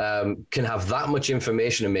 can have that much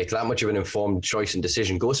information and make that much of an informed choice and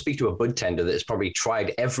decision. Go speak to a bud tender that has probably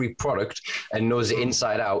tried every product and knows it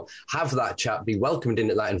inside out. Have that chat, be welcomed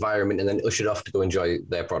into that environment, and then ushered off to go enjoy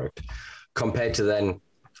their product. Compared to then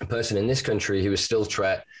a person in this country who is still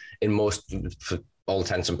treated in most, for all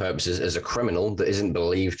intents and purposes, as a criminal, that isn't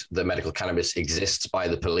believed that medical cannabis exists by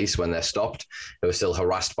the police when they're stopped, who are still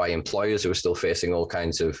harassed by employers, who are still facing all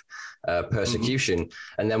kinds of persecution.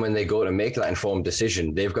 And then when they go to make that informed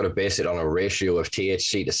decision, they've got to base it on a ratio of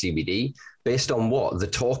THC to CBD based on what? The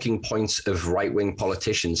talking points of right-wing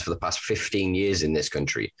politicians for the past 15 years in this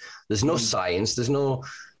country. There's no science, there's no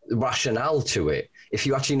rationale to it. If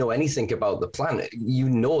you actually know anything about the plant, you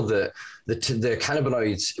know that the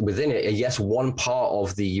cannabinoids within it are, yes, one part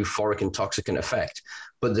of the euphoric intoxicant effect,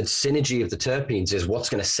 but the synergy of the terpenes is what's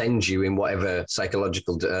going to send you in whatever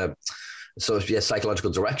psychological direction,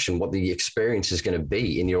 what the experience is going to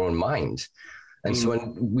be in your own mind. And so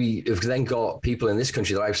when we have then got people in this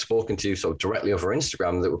country that I've spoken to sort of directly over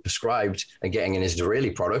Instagram that were prescribed and getting an Israeli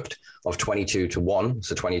product of 22-1,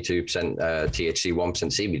 so 22% THC, 1%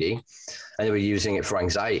 CBD, and they were using it for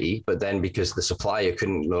anxiety, but then because the supplier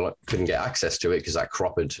couldn't get access to it because that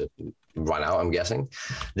crop had run out, I'm guessing,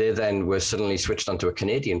 they then were suddenly switched onto a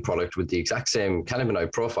Canadian product with the exact same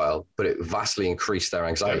cannabinoid profile, but it vastly increased their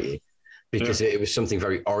anxiety. Because it was something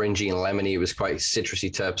very orangey and lemony. It was quite citrusy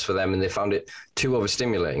terps for them, and they found it too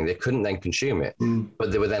overstimulating. They couldn't then consume it,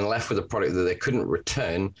 but they were then left with a product that they couldn't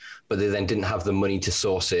return, but they then didn't have the money to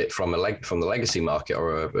source it from the legacy market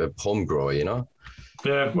or a home grower, you know?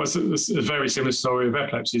 Yeah, well, it's a very similar story with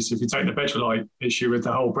epilepsy. So if you take the Bedrolite issue with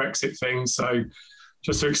the whole Brexit thing, so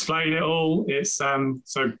just to explain it all, it's so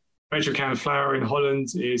Bedrocan flower in Holland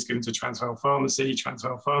is given to Transvaal Pharmacy.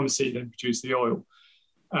 Transvaal Pharmacy then produce the oil.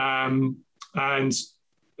 And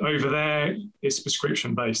over there, it's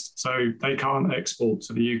prescription based. So they can't export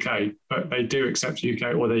to the UK, but they do accept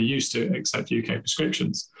UK, or they used to accept UK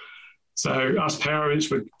prescriptions. So us parents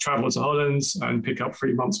would travel to Holland and pick up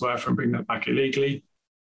 3 months worth and bring that back illegally.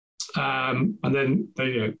 And then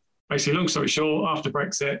they, basically, long story short, after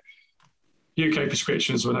Brexit, UK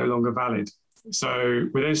prescriptions were no longer valid. So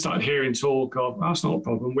we then started hearing talk of, that's not a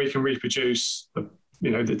problem. We can reproduce the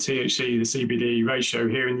THC, the CBD ratio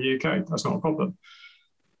here in the UK. That's not a problem.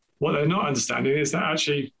 What they're not understanding is that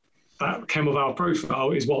actually that chemoval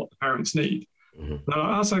profile is what the parents need. Mm-hmm. They're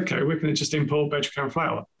like, that's okay, we can just import Bedrocan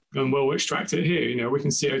flour and we'll extract it here. You know, we can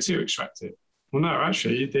CO2 extract it. Well, no,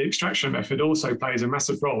 actually, the extraction method also plays a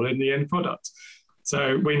massive role in the end product.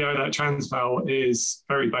 So we know that transval is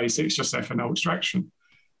very basic, it's just ethanol extraction.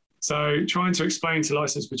 So trying to explain to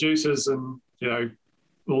licensed producers and, you know,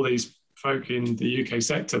 all these folk in the UK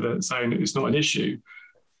sector that are saying it's not an issue,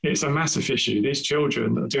 it's a massive issue. These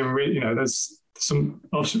children are doing really, you know, there's some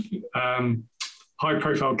high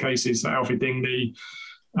profile cases, Alfie Dingley,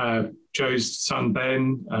 Joe's son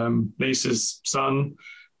Ben, Lisa's son,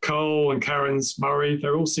 Cole and Karen's Murray,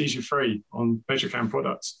 they're all seizure free on Bedrocan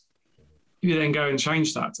products. You then go and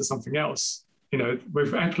change that to something else. You know,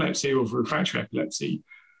 with epilepsy or with refractory epilepsy,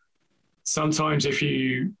 sometimes if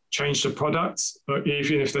you change the product, but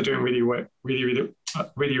even if they're doing really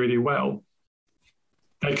well,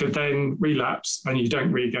 they could then relapse and you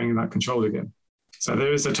don't regain that control again. So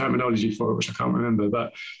there is a terminology for it, which I can't remember.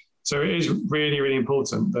 But so it is really, really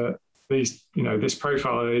important that these, you know, this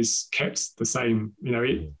profile is kept the same, you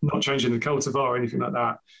know, not changing the cultivar or anything like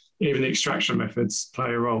that. Even the extraction methods play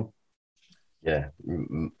a role. Yeah,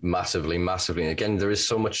 massively. Again, there is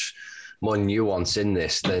so much more nuance in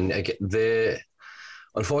this than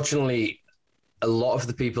unfortunately, a lot of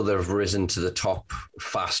the people that have risen to the top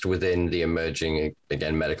fast within the emerging,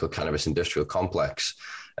 again, medical cannabis industrial complex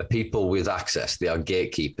are people with access. They are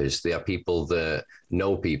gatekeepers. They are people that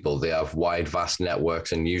know people. They have wide, vast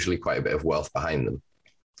networks and usually quite a bit of wealth behind them.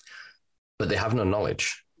 But they have no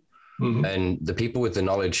knowledge. Mm-hmm. And the people with the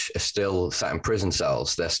knowledge are still sat in prison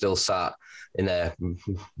cells. They're still sat in their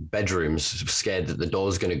bedrooms, scared that the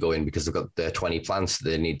door's going to go in because they've got their 20 plants that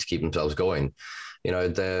they need to keep themselves going. You know,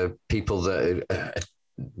 the people that are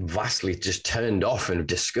vastly just turned off and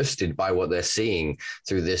disgusted by what they're seeing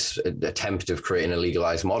through this attempt of creating a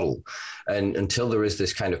legalized model. And until there is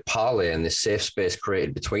this kind of parley and this safe space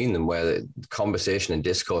created between them where the conversation and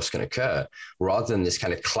discourse can occur, rather than this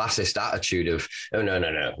kind of classist attitude of, oh,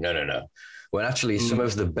 no. When actually some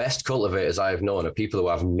of the best cultivators I have known are people who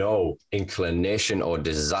have no inclination or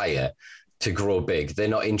desire to grow big. They're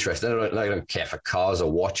not interested. They don't care for cars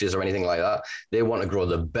or watches or anything like that. They want to grow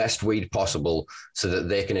the best weed possible so that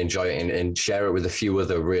they can enjoy it and share it with a few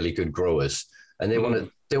other really good growers. And they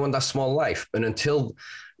want that small life. And until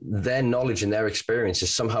their knowledge and their experience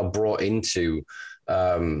is somehow brought into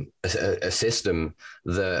a system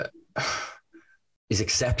that is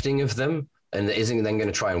accepting of them, and that isn't then going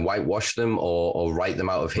to try and whitewash them or write them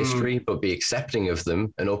out of history, but be accepting of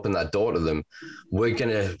them and open that door to them, we're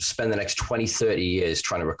going to spend the next 20, 30 years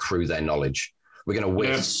trying to recruit their knowledge. We're going to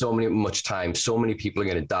waste so much time. So many people are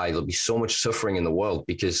going to die. There'll be so much suffering in the world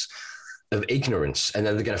because of ignorance. And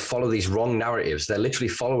then they're going to follow these wrong narratives. They're literally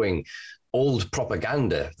following old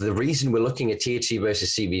propaganda. The reason we're looking at THC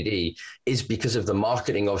versus CBD is because of the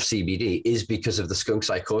marketing of CBD, is because of the skunk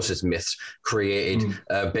psychosis myths created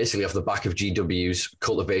basically off the back of GW's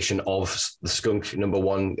cultivation of the skunk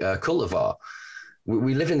 #1 cultivar.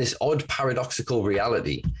 We live in this odd paradoxical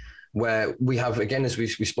reality where we have, again, as we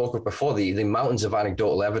spoke of before, the mountains of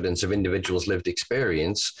anecdotal evidence of individuals' lived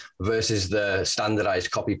experience versus the standardized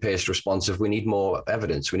copy-paste response of we need more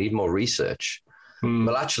evidence, we need more research.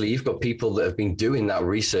 Well, actually, you've got people that have been doing that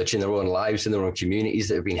research in their own lives, in their own communities,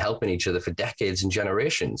 that have been helping each other for decades and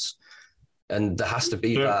generations. And there has to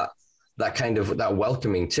be that kind of that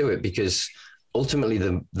welcoming to it, because ultimately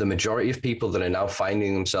the majority of people that are now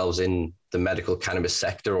finding themselves in the medical cannabis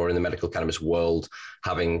sector or in the medical cannabis world,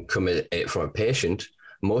 having come at it from a patient,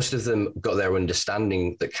 most of them got their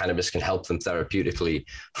understanding that cannabis can help them therapeutically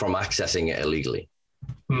from accessing it illegally.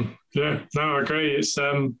 Yeah, no, I agree. It's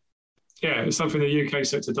it's something the UK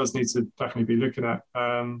sector does need to definitely be looking at.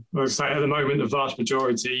 Like I say, at the moment, the vast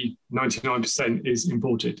majority, 99%, is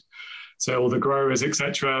imported. So all the growers,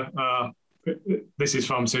 etc., this is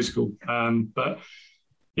pharmaceutical. But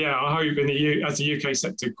yeah, I hope as the UK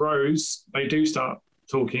sector grows, they do start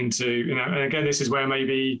talking to, you know, and again, this is where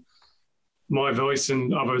maybe my voice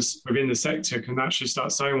and others within the sector can actually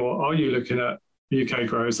start saying, well, are you looking at UK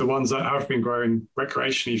growers, the ones that have been growing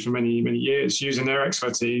recreationally for many, many years, using their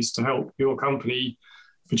expertise to help your company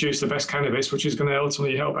produce the best cannabis, which is going to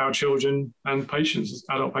ultimately help our children and patients,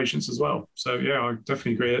 adult patients as well. So yeah, I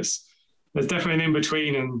definitely agree. There's definitely an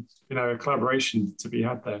in-between and, you know, a collaboration to be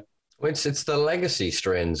had there. It's the legacy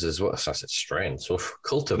strains as well. I said strains, so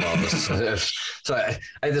cultivars. So I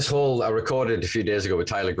had this I recorded a few days ago with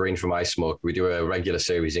Tyler Green from I Smoke. We do a regular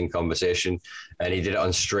series in conversation, and he did it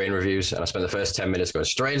on strain reviews. And I spent the first 10 minutes going,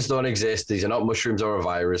 strains don't exist. These are not mushrooms or a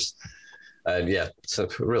virus. Yeah, it's a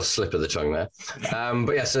real slip of the tongue there.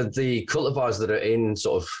 But yeah, so the cultivars that are in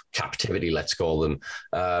sort of captivity, let's call them,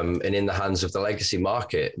 and in the hands of the legacy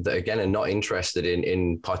market that, again, are not interested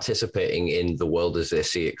in participating in the world as they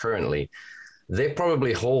see it currently, they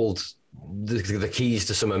probably hold the keys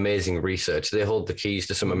to some amazing research. They hold the keys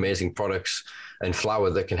to some amazing products and flower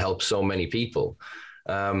that can help so many people.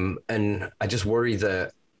 And I just worry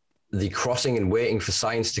that the crossing and waiting for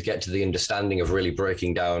science to get to the understanding of really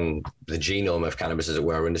breaking down the genome of cannabis, as it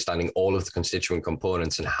were, understanding all of the constituent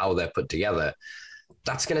components and how they're put together,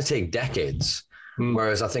 that's going to take decades.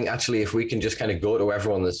 Whereas I think actually if we can just kind of go to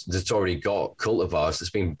everyone that's already got cultivars, that's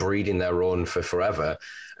been breeding their own for forever,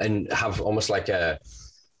 and have almost like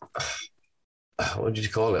what did you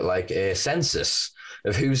call it? Like a census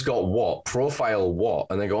of who's got what, profile what,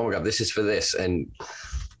 and then go, oh my God, this is for this. And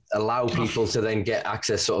allow people to then get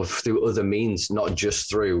access sort of through other means, not just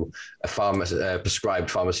through a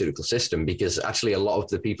prescribed pharmaceutical system, because actually a lot of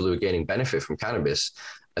the people who are gaining benefit from cannabis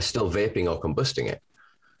are still vaping or combusting it.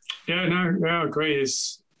 Yeah, no, I agree.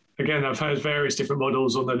 Again, I've heard various different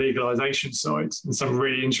models on the legalization side and some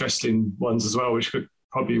really interesting ones as well, which could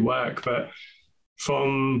probably work. But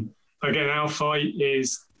again, our fight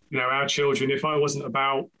is, our children. If I wasn't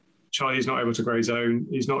about Charlie's not able to grow his own,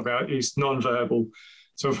 he's non-verbal.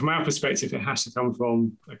 So from our perspective, it has to come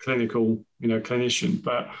from a clinical, clinician.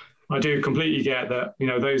 But I do completely get that,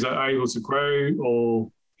 those that are able to grow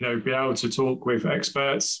or, be able to talk with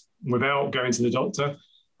experts without going to the doctor,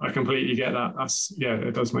 I completely get that.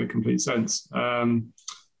 It does make complete sense.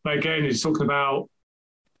 But again, it's talking about,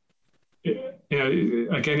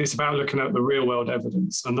 again, it's about looking at the real world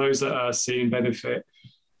evidence and those that are seeing benefit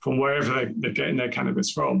from wherever they're getting their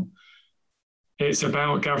cannabis from. It's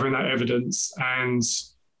about gathering that evidence, and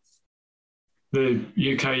the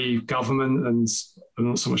UK government, and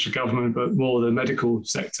not so much the government, but more the medical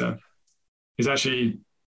sector, is actually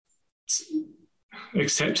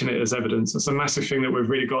accepting it as evidence. That's a massive thing that we've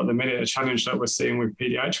really got at the minute. A challenge that we're seeing with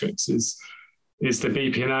pediatrics is the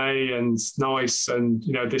BPNA and NICE and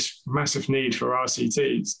this massive need for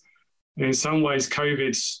RCTs. And in some ways,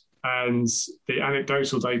 COVID and the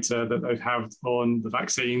anecdotal data that they've had on the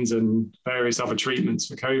vaccines and various other treatments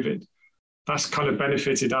for COVID, that's kind of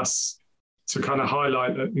benefited us to kind of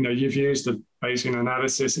highlight that, you've used the Bayesian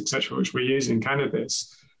analysis, et cetera, which we use in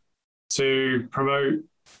cannabis to promote,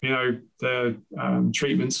 the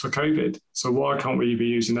treatments for COVID. So why can't we be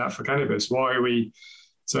using that for cannabis? Why are we?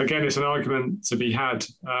 So again, it's an argument to be had.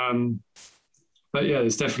 But yeah,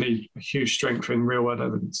 there's definitely a huge strength in real world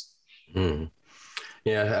evidence.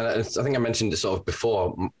 Yeah, and I think I mentioned it sort of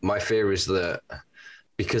before. My fear is that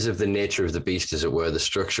because of the nature of the beast, as it were, the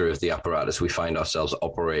structure of the apparatus we find ourselves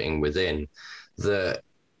operating within, that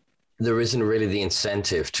there isn't really the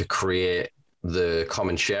incentive to create the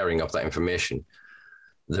common sharing of that information.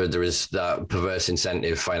 There is that perverse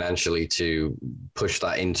incentive financially to push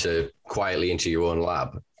that quietly into your own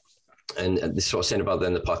lab. And this is what I was saying about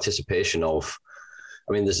then the participation of,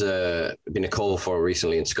 there's been a call for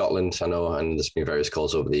recently in Scotland, I know, and there's been various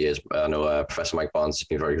calls over the years. I know Professor Mike Barnes has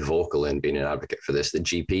been very vocal in being an advocate for this, that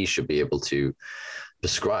GPs should be able to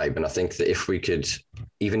prescribe. And I think that if we could,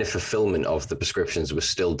 even if fulfillment of the prescriptions was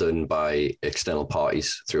still done by external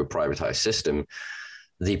parties through a privatized system,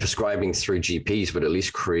 the prescribing through GPs would at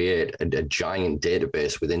least create a giant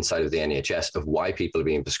database within inside of the NHS of why people are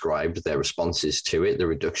being prescribed, their responses to it, the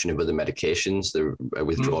reduction of other medications, the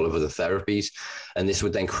withdrawal of other therapies. And this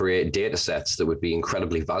would then create data sets that would be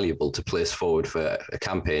incredibly valuable to place forward for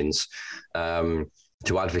campaigns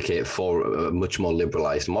to advocate for a much more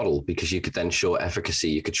liberalized model, because you could then show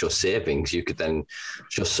efficacy, you could show savings, you could then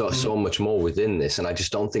show so much more within this. And I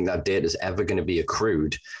just don't think that data is ever going to be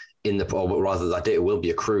accrued or rather that data will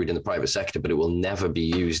be accrued in the private sector, but it will never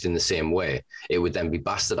be used in the same way. It would then be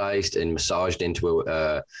bastardized and massaged into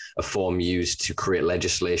a form used to create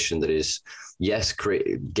legislation that is, yes,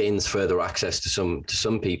 gains further access to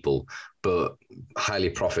some people, but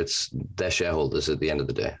highly profits their shareholders at the end of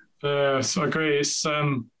the day. So I agree.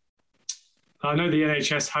 I know the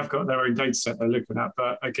NHS have got their own data set they're looking at,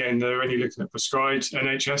 but again, they're only looking at prescribed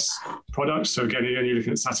NHS products. So again, you're only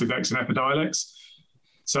looking at Sativex and Epidiolex.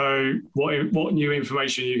 So what new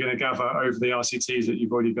information are you going to gather over the RCTs that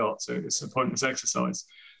you've already got? So it's a pointless exercise.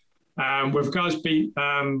 With regards to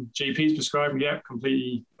GPs prescribing,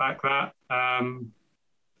 completely back that. And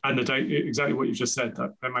the data, exactly what you've just said,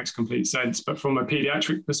 that makes complete sense. But from a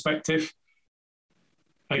paediatric perspective,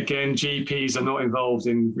 again, GPs are not involved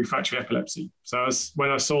in refractory epilepsy. So when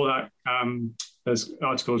I saw that, there's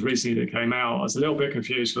articles recently that came out, I was a little bit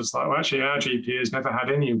confused because our GP has never had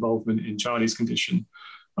any involvement in Charlie's condition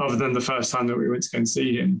other than the first time that we went to go and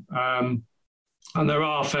see him. And there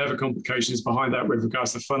are further complications behind that with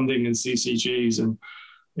regards to funding and CCGs, and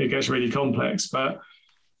it gets really complex. But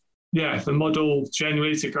yeah, the model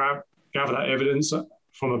generally to gather that evidence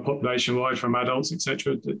from a population-wide, from adults,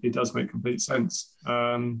 etc., it does make complete sense.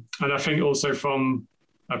 And I think also from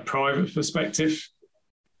a private perspective,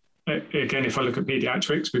 again, if I look at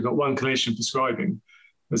paediatrics, we've got one clinician prescribing.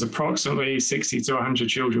 There's approximately 60 to 100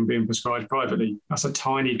 children being prescribed privately. That's a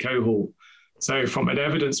tiny cohort. So from an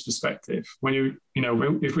evidence perspective,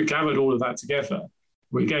 if we gathered all of that together,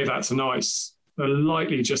 we gave that to NICE, they're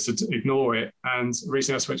likely just to ignore it. And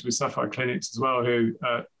recently I spoke with Sapphire Clinics as well, who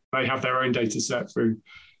they have their own data set through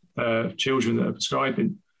children that are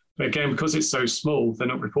prescribing. But again, because it's so small, they're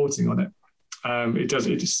not reporting on it.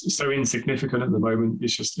 It's so insignificant at the moment.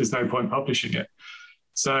 It's just, there's no point publishing it.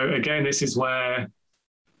 So again, this is where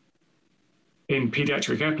in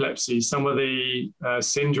pediatric epilepsy, some of the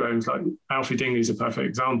syndromes, like Alfie Dingley is a perfect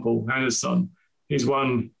example. Hannah's son, he's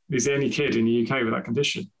the only kid in the UK with that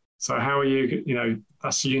condition. So how are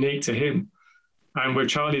that's unique to him. And with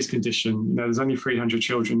Charlie's condition, there's only 300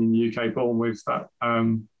 children in the UK born with that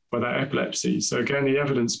epilepsy. So again, the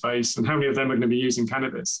evidence base, and how many of them are going to be using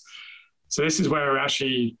cannabis? So this is where I've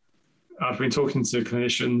been talking to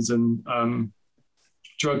clinicians and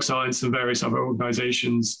drug science and various other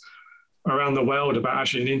organizations around the world about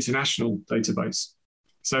actually an international database.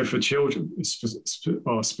 So for children,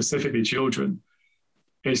 or specifically children,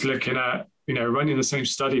 is looking at, running the same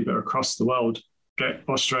study, but across the world, get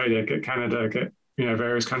Australia, get Canada, get,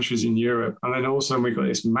 various countries in Europe. And then also we've got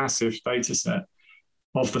this massive data set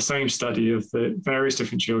of the same study of the various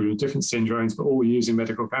different children, different syndromes, but all using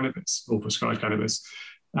medical cannabis or prescribed cannabis.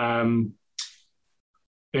 In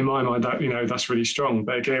my mind, that's really strong.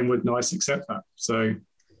 But again, would NICE accept that? So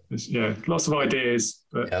lots of ideas.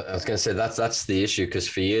 But yeah, I was going to say that's the issue, because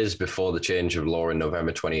for years before the change of law in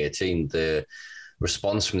November 2018, the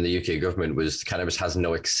response from the UK government was cannabis has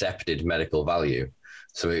no accepted medical value.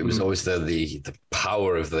 So it was always the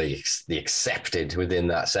power of the accepted within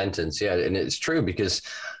that sentence. Yeah, and it's true, because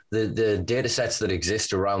the data sets that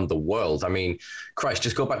exist around the world, I mean, Christ,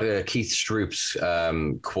 just go back to Keith Stroop's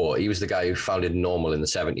quote. He was the guy who founded Normal in the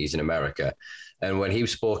 70s in America. And when he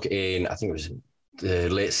spoke in, I think it was the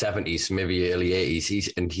late 70s, maybe early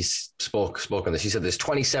 80s, he spoke on this. He said there's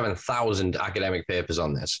 27,000 academic papers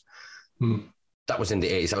on this. That was in the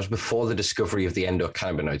 80s. That was before the discovery of the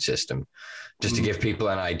endocannabinoid system. Just to give people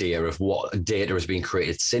an idea of what data has been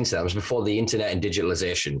created since then. That was before the internet and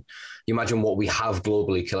digitalization. You imagine what we have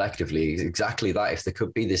globally, collectively, exactly that. If there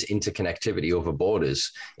could be this interconnectivity over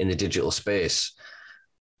borders in the digital space,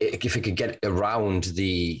 if it could get around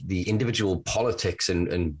the individual politics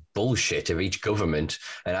and bullshit of each government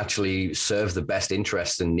and actually serve the best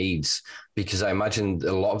interests and needs, because I imagine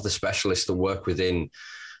a lot of the specialists that work within,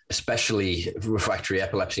 especially refractory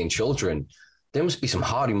epilepsy in children, there must be some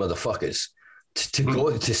hardy motherfuckers to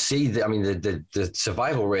go to see the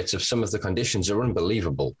survival rates of some of the conditions are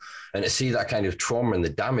unbelievable. And to see that kind of trauma and the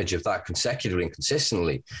damage of that consecutively and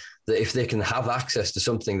consistently, that if they can have access to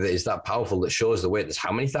something that is that powerful, that shows the way there's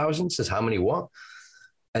how many thousands, there's how many what,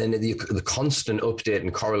 and the constant update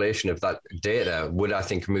and correlation of that data would, I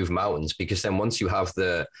think, move mountains. Because then once you have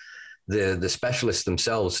the specialists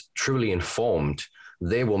themselves truly informed,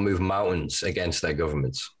 they will move mountains against their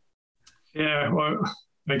governments. Yeah, well,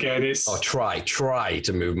 again, it's... Or try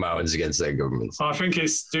to move mountains against their governments. I think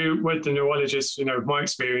it's with the neurologists, my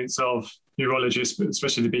experience of neurologists, but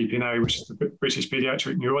especially the BPNA, which is the British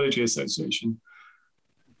Paediatric Neurology Association.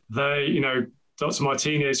 They, Dr.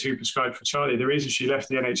 Martinez, who prescribed for Charlie, the reason she left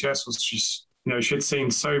the NHS was she'd seen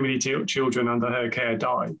so many children under her care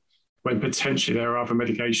die, when potentially there are other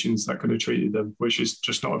medications that could have treated them, which is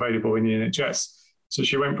just not available in the NHS. So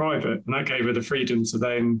she went private, and that gave her the freedom to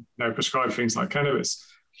then prescribe things like cannabis.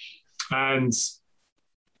 And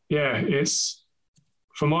yeah, it's,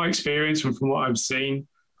 from my experience and from what I've seen,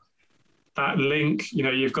 that link,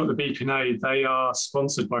 you've got the BPNA, they are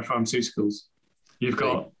sponsored by pharmaceuticals. You've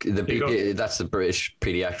got that's the British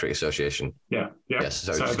Paediatric Association. Yeah. Yes.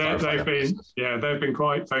 So they've been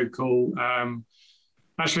quite vocal.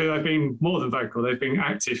 Actually, they've been more than vocal. They've been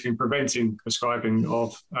active in preventing prescribing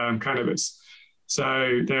of cannabis.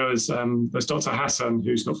 So there's Dr. Hassan,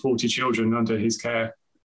 who's got 40 children under his care.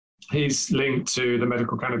 He's linked to the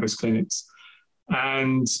medical cannabis clinics,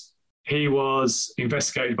 and he was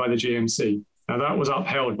investigated by the GMC. Now, that was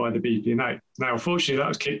upheld by the BPNA. Now, unfortunately, that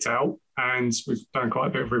was kicked out, and we've done quite a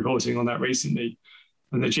bit of reporting on that recently.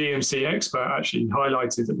 And the GMC expert actually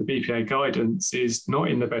highlighted that the BPA guidance is not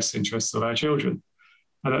in the best interests of our children,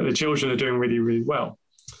 and that the children are doing really, really well.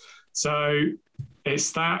 So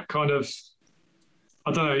it's that kind of,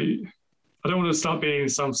 I don't know, I don't want to start being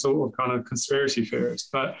some sort of kind of conspiracy theorist,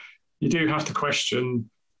 but you do have to question,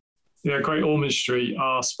 Great Ormond Street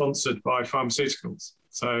are sponsored by pharmaceuticals.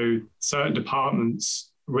 So certain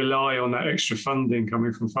departments rely on that extra funding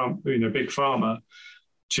coming from big pharma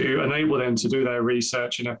to enable them to do their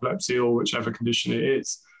research in epilepsy or whichever condition it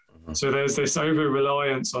is. Mm-hmm. So there's this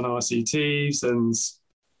over-reliance on RCTs and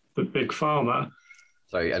the big pharma.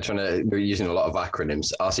 Sorry, we're using a lot of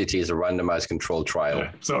acronyms. RCT is a randomized controlled trial.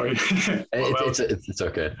 Yeah, sorry. It's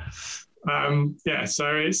okay.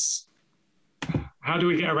 So it's, how do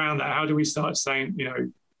we get around that? How do we start saying,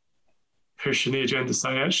 pushing the agenda,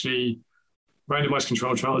 say actually randomized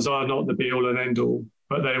controlled trials are not the be all and end all,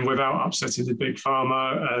 but then without upsetting the big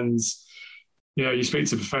pharma. And, you speak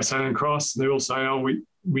to Professor Helen Cross and they all say, oh,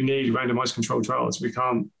 we need randomized controlled trials. We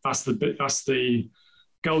can't, that's the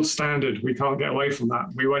gold standard. We can't get away from that.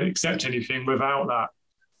 We won't accept anything without that.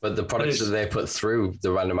 But the products that they put through the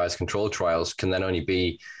randomized controlled trials can then only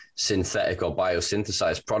be synthetic or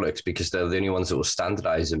biosynthesized products because they're the only ones that will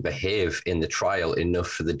standardize and behave in the trial enough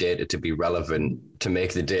for the data to be relevant to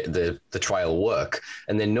make the trial work.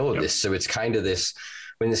 And they know this. So it's kind of this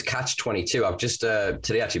catch-22. I've just,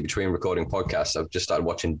 today actually between recording podcasts, I've just started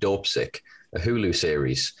watching Dope Sick, a Hulu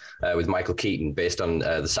series with Michael Keaton based on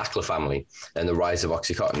the Sackler family and the rise of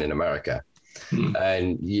Oxycontin in America.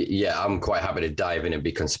 And I'm quite happy to dive in and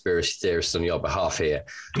be conspiracy theorist on your behalf here.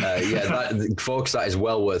 Folks, that is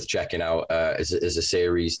well worth checking out as a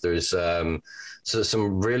series. There's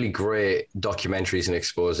some really great documentaries and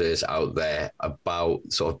exposés out there about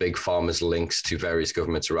sort of big pharma's links to various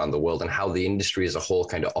governments around the world and how the industry as a whole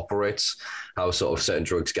kind of operates, how sort of certain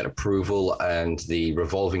drugs get approval and the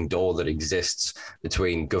revolving door that exists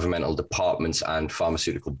between governmental departments and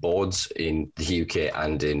pharmaceutical boards in the UK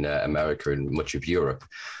and in America and much of Europe.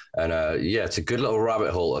 And it's a good little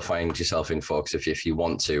rabbit hole to find yourself in, folks, if you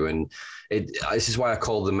want to. And this is why I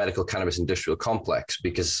call the medical cannabis industrial complex,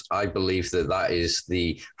 because I believe that is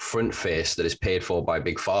the front face that is paid for by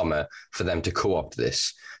Big Pharma for them to co-opt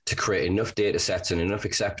this, to create enough data sets and enough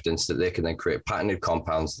acceptance that they can then create patented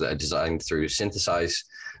compounds that are designed through synthesized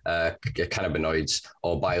cannabinoids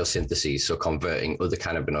or biosyntheses, so converting other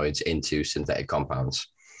cannabinoids into synthetic compounds.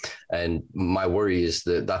 And my worry is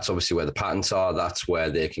that that's obviously where the patents are. That's where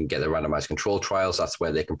they can get their randomized control trials. That's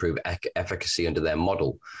where they can prove efficacy under their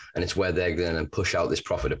model. And it's where they're going to push out this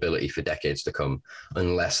profitability for decades to come,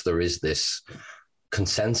 unless there is this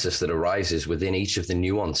consensus that arises within each of the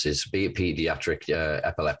nuances, be it pediatric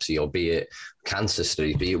epilepsy or be it cancer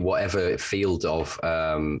study, be it whatever field of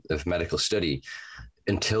medical study,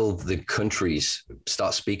 until the countries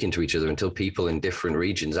start speaking to each other, until people in different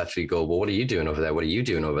regions actually go, well, what are you doing over there? What are you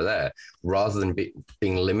doing over there? Rather than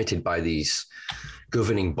being limited by these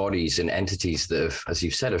governing bodies and entities that have, as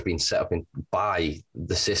you've said, have been set up by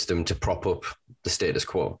the system to prop up the status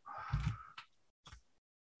quo.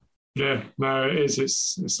 Yeah, no, it is.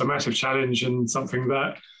 It's a massive challenge and something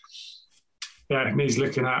that, needs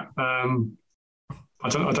looking at. I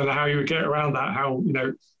don't know how you would get around that. How,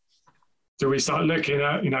 do we start looking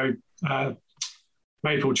at,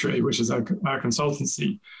 Maple Tree, which is our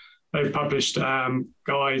consultancy? They've published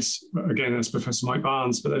guides, again, as Professor Mike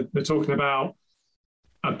Barnes, but they're talking about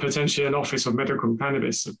potentially an office of medical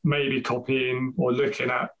cannabis, maybe copying or looking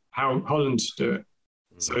at how Holland do it.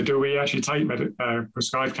 So do we actually take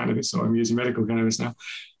prescribed cannabis, or I'm using medical cannabis now,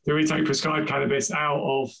 do we take prescribed cannabis out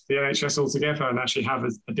of the NHS altogether and actually have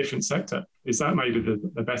a different sector? Is that maybe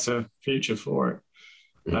the better future for it?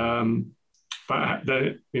 But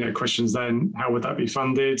the questions then, how would that be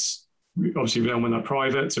funded? Obviously, we don't want that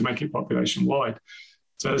private to make it population wide.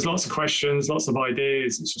 So there's lots of questions, lots of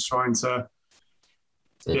ideas. It's just trying to,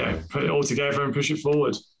 put it all together and push it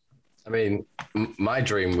forward. I mean, my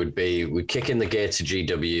dream would be we kick in the gates of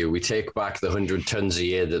GW, we take back the 100 tons a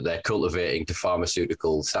year that they're cultivating to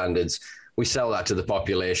pharmaceutical standards. We sell that to the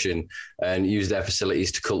population and use their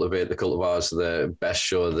facilities to cultivate the cultivars that best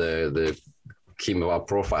show the chemovar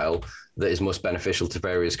profile that is most beneficial to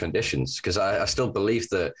various conditions. Because I still believe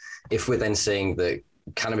that if we're then saying that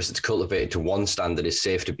cannabis that's cultivated to one standard is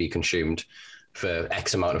safe to be consumed for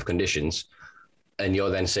X amount of conditions, and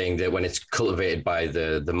you're then saying that when it's cultivated by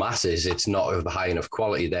the masses, it's not of high enough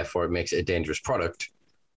quality, therefore it makes it a dangerous product.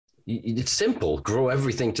 It's simple. Grow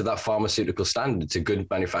everything to that pharmaceutical standard, to good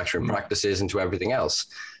manufacturing practices and to everything else.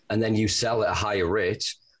 And then you sell at a higher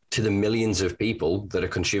rate to the millions of people that are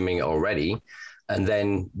consuming it already. And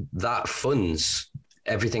then that funds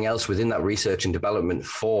everything else within that research and development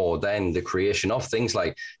for then the creation of things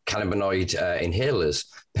like cannabinoid inhalers,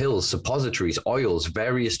 pills, suppositories, oils,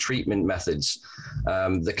 various treatment methods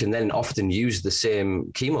that can then often use the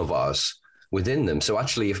same chemovars within them. So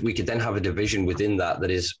actually, if we could then have a division within that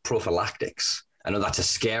is prophylactics. I know that's a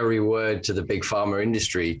scary word to the big pharma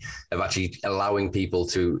industry, of actually allowing people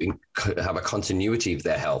to have a continuity of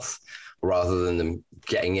their health rather than them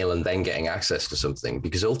getting ill and then getting access to something.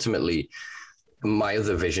 Because ultimately, my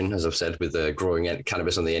other vision, as I've said, with growing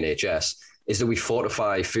cannabis on the NHS, is that we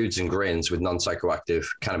fortify foods and grains with non-psychoactive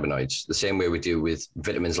cannabinoids, the same way we do with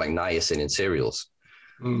vitamins like niacin in cereals.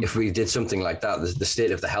 If we did something like that, the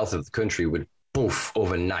state of the health of the country would poof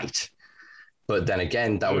overnight. But then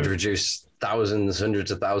again, that would reduce thousands,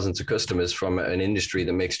 hundreds of thousands of customers from an industry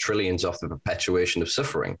that makes trillions off the perpetuation of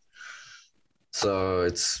suffering. So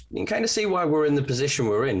you can kind of see why we're in the position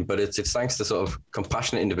we're in, but it's thanks to sort of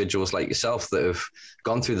compassionate individuals like yourself that have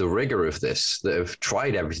gone through the rigor of this, that have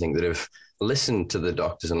tried everything, that have listened to the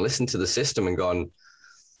doctors and listened to the system and gone,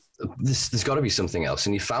 there's got to be something else.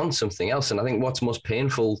 And you found something else. And I think what's most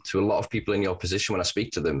painful to a lot of people in your position when I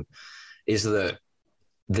speak to them is that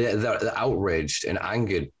they're outraged and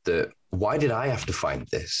angered that, why did I have to find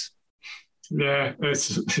this? Yeah,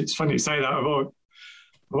 it's funny you say that. I've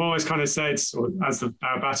always kind of said, as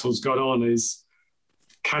our battle's gone on, is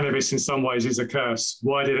cannabis in some ways is a curse.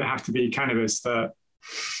 Why did it have to be cannabis that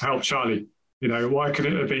helped Charlie? Why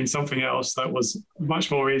couldn't it have been something else that was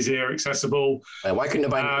much more easier, accessible? Why couldn't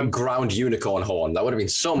it have been ground unicorn horn? That would have been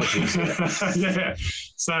so much easier. Yeah.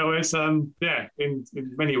 So it's, in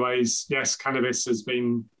many ways, yes, cannabis has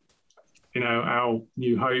been, our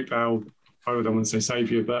new hope, I don't want to say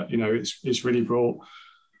savior, but, it's really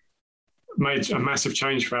made a massive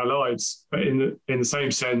change for our lives. But in the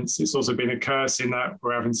same sense, it's also been a curse in that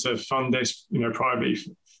we're having to fund this,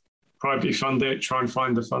 privately fund it, try and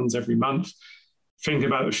find the funds every month, think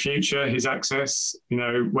about the future, his access,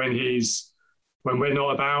 when we're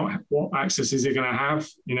not about, what access is he going to have?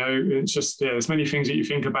 It's just, there's many things that you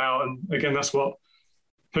think about. And again, that's what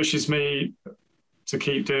pushes me to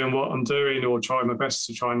keep doing what I'm doing, or try my best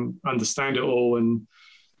to try and understand it all. And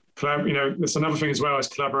there's another thing as well, is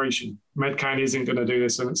collaboration. Medcan isn't going to do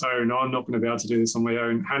this on its own. I'm not going to be able to do this on my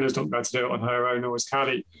own. Hannah's not going to be able to do it on her own, or is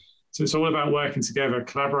Callie. So it's all about working together,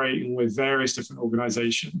 collaborating with various different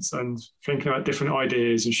organisations and thinking about different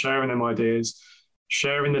ideas and sharing them ideas,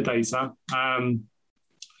 sharing the data,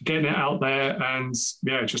 getting it out there, and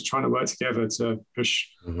just trying to work together to push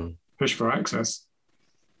for access.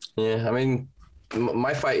 Yeah, I mean,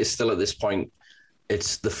 my fight is still at this point.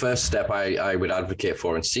 It's the first step I would advocate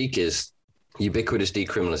for and seek is ubiquitous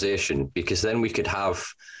decriminalisation, because then we could have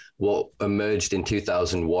what emerged in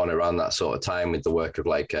 2001 around that sort of time with the work of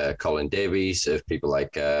like Colin Davies, of people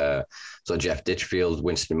like Jeff Ditchfield,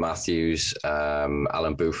 Winston Matthews,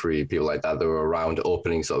 Alan Bufrey, people like that were around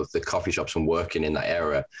opening sort of the coffee shops and working in that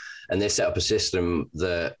era. And they set up a system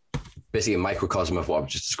that basically a microcosm of what I've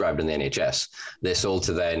just described in the NHS. They sold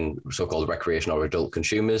to then so-called recreational or adult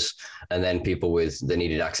consumers, and then people that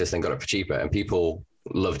needed access then got it for cheaper, and people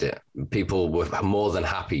loved it. People were more than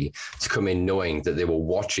happy to come in knowing that they were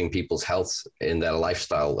watching people's health in their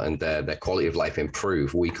lifestyle and their quality of life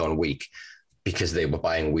improve week on week because they were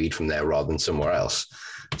buying weed from there rather than somewhere else.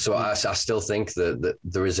 So I still think that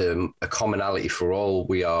there is a commonality for all.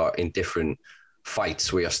 We are in different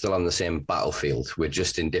fights. We are still on the same battlefield. We're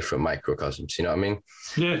just in different microcosms. You know what I mean?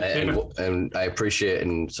 Yeah. And I appreciate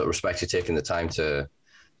and sort of respect you taking the time to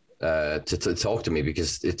talk to me,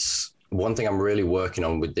 because it's one thing I'm really working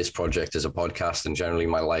on with this project as a podcast and generally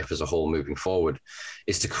my life as a whole moving forward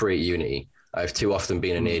is to create unity. I've too often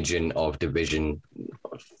been an agent of division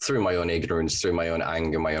through my own ignorance, through my own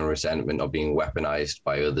anger, my own resentment of being weaponized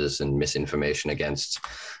by others and misinformation against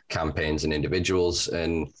campaigns and individuals.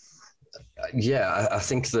 And I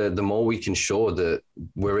think the more we can show that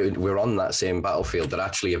we're on that same battlefield, that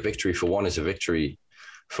actually a victory for one is a victory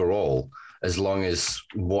for all, as long as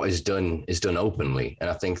what is done openly. And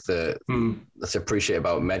I think that that's appreciate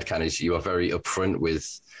about Medcan is you are very upfront with,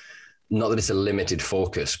 not that it's a limited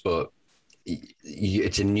focus, but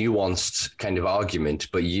it's a nuanced kind of argument,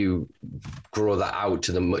 but you grow that out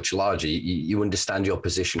to the much larger. You understand your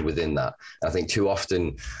position within that. And I think too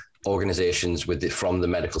often organizations from the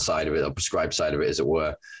medical side of it, or prescribed side of it, as it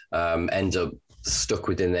were, end up stuck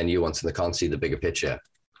within their nuance and they can't see the bigger picture.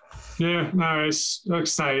 Yeah, no, it's like I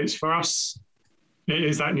say, it's for us, it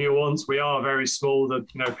is that nuance. We are very small.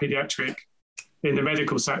 Pediatric, in the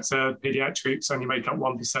medical sector, pediatrics only make up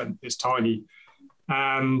 1%. It's tiny.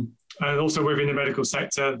 And also within the medical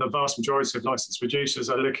sector, the vast majority of licensed producers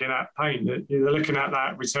are looking at pain. They're looking at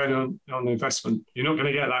that return on investment. You're not going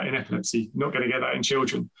to get that in epilepsy. You're not going to get that in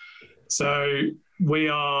children. So we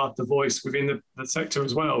are the voice within the sector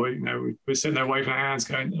as well. We're sitting there waving our hands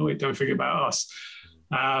going, oh, wait, don't forget about us.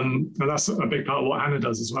 And that's a big part of what Hannah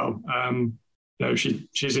does as well.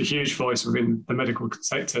 she's a huge voice within the medical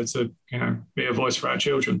sector to, be a voice for our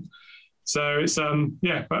children. So it's,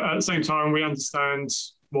 but at the same time, we understand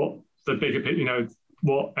what the bigger,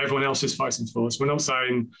 what everyone else is fighting for. So we're not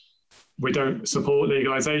saying we don't support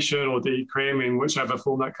legalization or decrim in whichever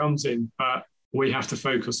form that comes in, but we have to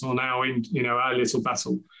focus on our little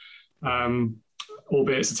battle.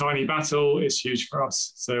 Albeit it's a tiny battle, it's huge for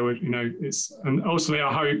us. So, and ultimately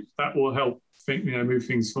I hope that will help move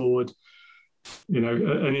things forward.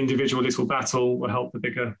 An individual little battle will help the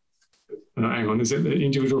bigger, is it the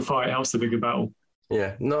individual fight helps the bigger battle?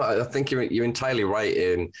 Yeah, no, I think you're entirely right.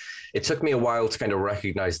 And it took me a while to kind of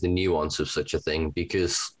recognize the nuance of such a thing,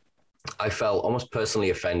 because I felt almost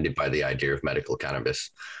personally offended by the idea of medical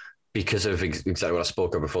cannabis because of exactly what I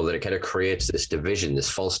spoke of before, that it kind of creates this division, this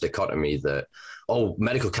false dichotomy that,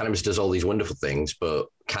 medical cannabis does all these wonderful things, but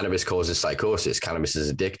cannabis causes psychosis. Cannabis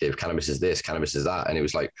is addictive. Cannabis is this, cannabis is that. And it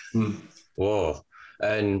was like, whoa.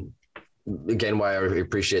 And again, why I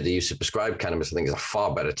appreciate the use of prescribed cannabis, I think is a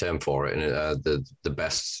far better term for it. And the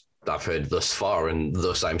best I've heard thus far, and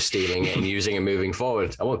thus I'm stealing it and using it moving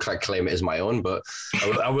forward. I won't claim it as my own, but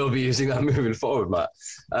I will be using that moving forward, Matt.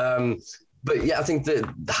 But yeah, I think that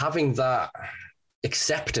having that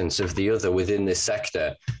acceptance of the other within this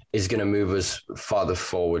sector is going to move us farther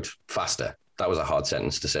forward faster. That was a hard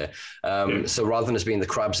sentence to say. So rather than us being the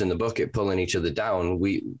crabs in the bucket pulling each other down,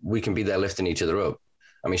 we can be there lifting each other up.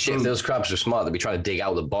 I mean, shit, if those crabs were smart, they'd be trying to dig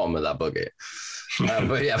out the bottom of that bucket.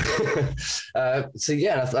 But yeah,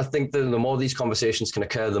 I think that the more these conversations can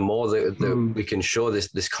occur, the more that we can show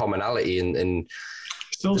this commonality. And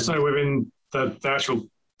it's also within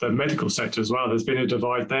the medical sector as well. There's been a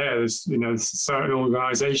divide there. There's certain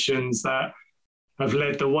organisations that have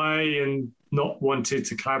led the way and not wanted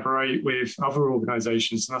to collaborate with other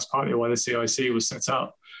organisations, and that's partly why the CIC was set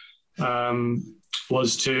up.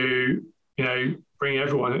 Was to bring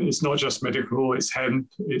everyone. It's not just medical, it's hemp,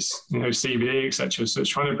 it's CBD, etc. So it's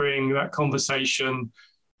trying to bring that conversation,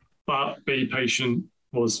 but be patient,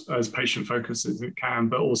 was as patient focused as it can,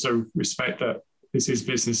 but also respect that this is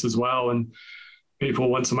business as well, and people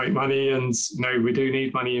want to make money, and we do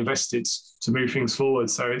need money invested to move things forward.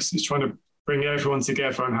 So it's trying to bring everyone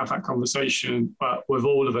together and have that conversation, but with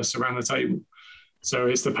all of us around the table. So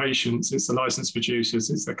it's the patients, it's the licensed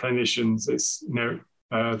producers, it's the clinicians, it's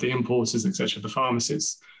the importers, etc., the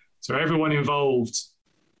pharmacists. So everyone involved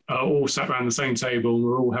all sat around the same table, and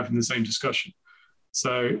we're all having the same discussion.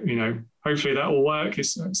 So, hopefully that will work.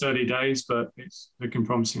 It's early days, but it's looking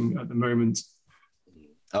promising at the moment.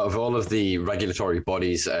 Out of all of the regulatory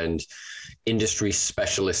bodies and industry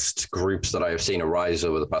specialist groups that I have seen arise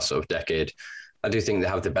over the past sort of decade, I do think they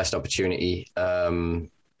have the best opportunity to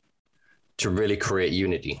really create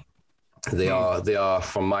unity. They are,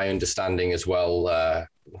 from my understanding as well,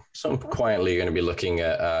 some quietly going to be looking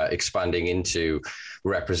at expanding into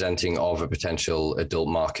representing of a potential adult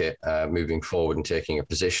market moving forward and taking a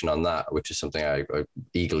position on that, which is something I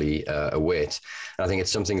eagerly await. And I think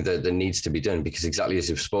it's something that needs to be done, because exactly as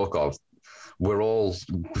you've spoke of,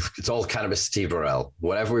 it's all cannabis sativa L,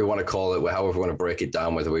 whatever we want to call it, however we want to break it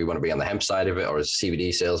down, whether we want to be on the hemp side of it or as a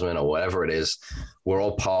CBD salesman or whatever it is, we're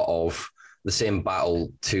all part of the same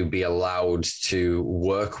battle to be allowed to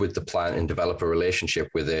work with the plant and develop a relationship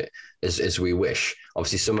with it as we wish.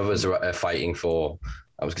 Obviously, some of us are fighting for,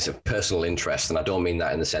 I was going to say, personal interest, and I don't mean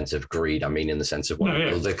that in the sense of greed. I mean in the sense of wanting to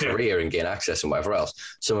build a career and gain access and whatever else.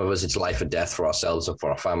 Some of us, it's life or death for ourselves and for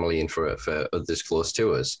our family and for others close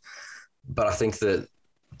to us. But I think that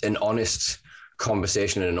an honest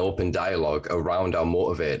conversation and an open dialogue around our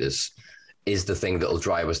motivators is the thing that will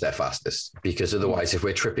drive us there fastest. Because otherwise, if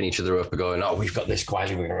we're tripping each other up and going, we've got this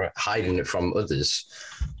quietly, we're hiding it from others,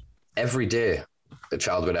 every day a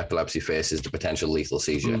child with epilepsy faces the potential lethal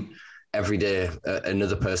seizure. Every day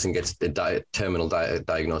another person gets a terminal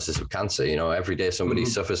diagnosis of cancer. Every day somebody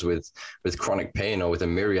suffers with chronic pain or with a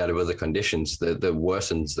myriad of other conditions that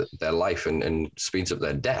worsens their life and speeds up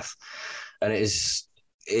their death. And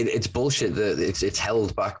it's bullshit that it's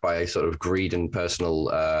held back by sort of greed and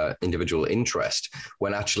personal individual interest,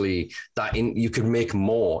 when actually you could make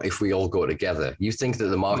more if we all go together. You think that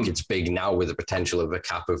the market's big now with the potential of a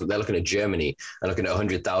cap of, they're looking at Germany and looking at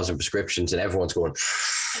 100,000 prescriptions, and everyone's going,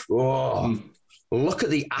 look at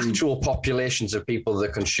the actual populations of people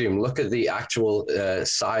that consume. Look at the actual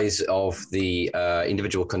size of the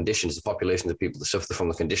individual conditions, the populations of people that suffer from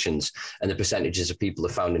the conditions, and the percentages of people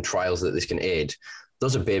that found in trials that this can aid.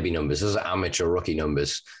 those are baby numbers. Those are amateur rookie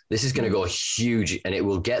numbers. This is going to go huge, and it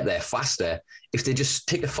will get there faster if they just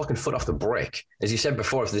take the fucking foot off the brake. As you said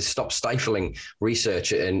before, if they stop stifling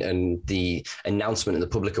research and the announcement and the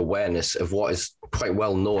public awareness of what is quite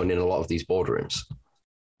well known in a lot of these boardrooms.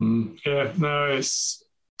 Yeah, no, there's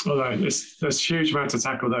a huge amount to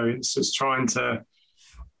tackle, though. It's just trying to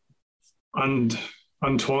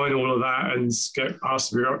untwine all of that and get past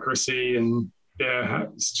the bureaucracy, and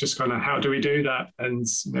it's just kind of how do we do that? And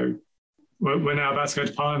we're now about to go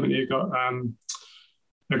to Parliament. You've got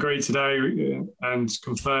agreed today and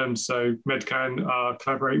confirmed. So Medcan are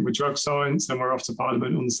collaborating with Drug Science, and we're off to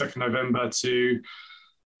Parliament on the 2nd November to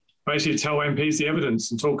basically tell MPs the evidence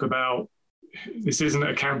and talk about this isn't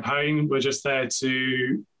a campaign. We're just there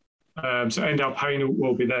to end our pain.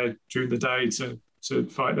 We'll be there during the day to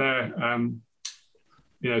fight their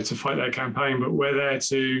to fight their campaign, but we're there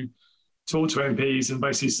to talk to MPs and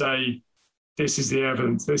basically say, this is the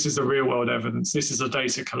evidence, this is the real world evidence, this is the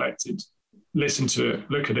data collected, listen to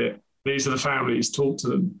it, look at it, these are the families, talk to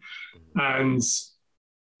them. And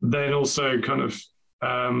then also kind of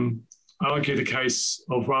argue the case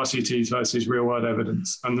of RCTs versus real world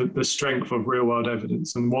evidence and the strength of real world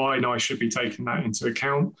evidence and why NICE should be taking that into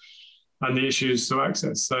account and the issues to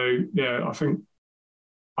access. So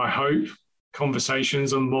I hope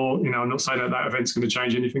conversations on more, I'm not saying that event's going to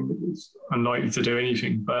change anything, it's unlikely to do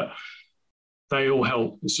anything, but they all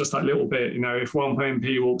help. It's just that little bit, if one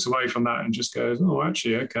MP walks away from that and just goes, oh,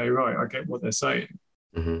 actually, okay, right, I get what they're saying.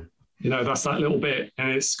 Mm-hmm. That's that little bit.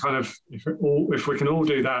 And it's kind of, if we can all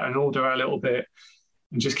do that and all do our little bit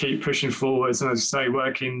and just keep pushing forwards, and as I say,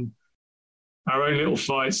 working our own little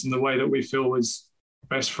fights in the way that we feel is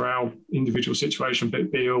best for our individual situation,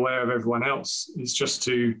 but be aware of everyone else, is just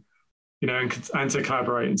to and to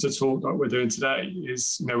collaborate and to talk like we're doing today.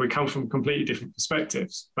 Is we come from completely different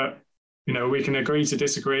perspectives, but we can agree to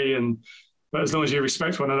disagree, but as long as you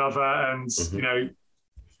respect one another and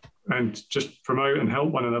and just promote and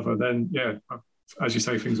help one another, then as you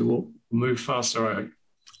say, things will move faster, I hope.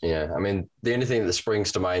 Yeah, I mean, the only thing that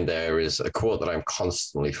springs to mind there is a quote that I'm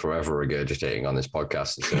constantly forever regurgitating on this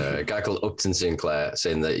podcast. It's a guy called Upton Sinclair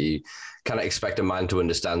saying that you cannot expect a man to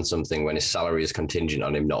understand something when his salary is contingent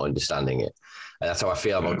on him not understanding it. And that's how I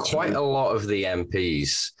feel about quite a lot of the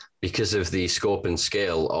MPs, because of the scope and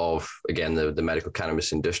scale of, again, the medical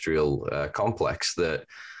cannabis industrial complex, that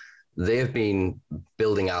they have been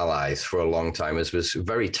building allies for a long time, as was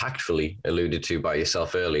very tactfully alluded to by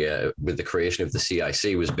yourself earlier, with the creation of the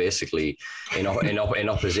CIC, was basically in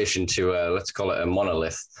opposition to, let's call it a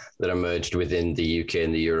monolith that emerged within the UK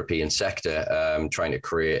and the European sector, trying to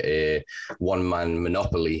create a one-man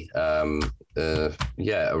monopoly around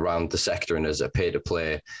the sector and as a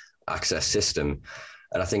pay-to-play access system.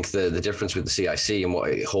 And I think the difference with the CIC and what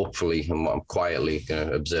I'm quietly going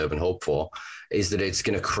to observe and hope for is that it's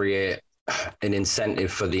going to create an incentive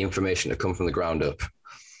for the information to come from the ground up,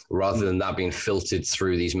 rather than that being filtered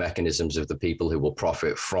through these mechanisms of the people who will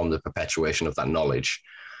profit from the perpetuation of that knowledge.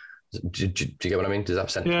 Do you get what I mean? Does that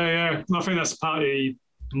sense? Yeah. I think that's partly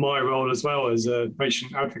my role as well as a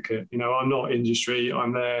patient advocate. I'm not industry.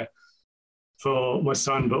 I'm there for my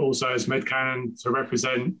son, but also as Medcan to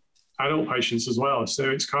represent adult patients as well. So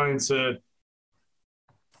it's kind of,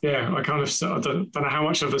 I don't know how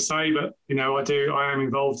much of a say, but, I am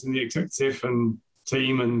involved in the executive and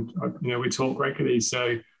team, and, we talk regularly.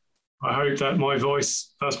 So I hope that my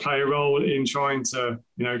voice does play a role in trying to,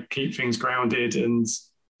 keep things grounded and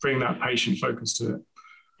bring that patient focus to it.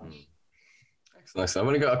 Excellent. I'm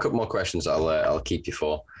going to go a couple more questions I'll keep you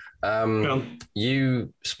for.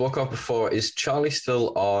 You spoke of before, is Charlie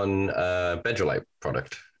still on Bedrolite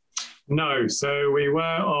product? No, so we were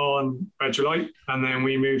on Bedrolite, and then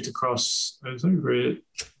we moved across. It was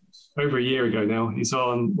over a year ago now. He's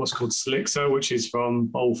on what's called Silixa, which is from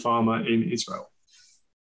Bol Pharma in Israel.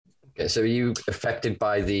 Okay, so are you affected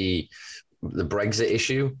by the Brexit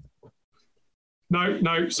issue?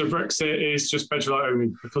 No. So Brexit is just Bedrolite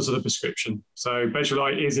only because of the prescription. So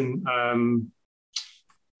Bedrolite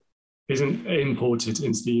isn't imported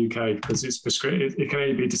into the UK because it's prescription. It can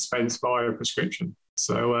only be dispensed via a prescription.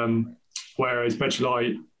 So whereas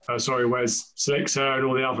Silixa and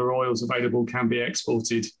all the other oils available can be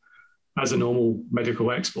exported as a normal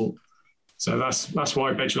medical export. So that's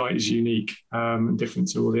why Bedrolite is unique and different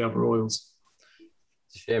to all the other oils.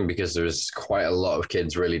 It's a shame because there's quite a lot of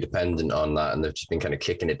kids really dependent on that, and they've just been kind of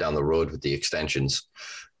kicking it down the road with the extensions.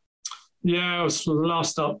 Yeah, so the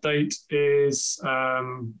last update is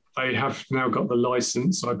they have now got the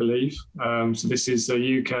license, I believe. So this is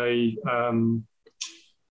a UK,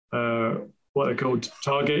 what they're called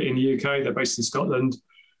Target in the UK. They're based in Scotland.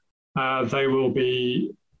 They will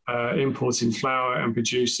be importing flour and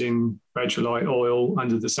producing vegetable oil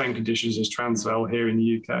under the same conditions as Transvaal here in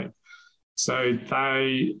the UK. So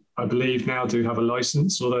they, I believe, now do have a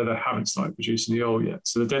license, although they haven't started producing the oil yet.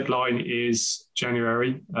 So the deadline is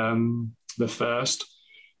January the 1st.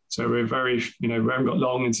 So we're we haven't got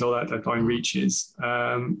long until that deadline reaches.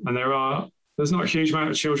 And there's not a huge amount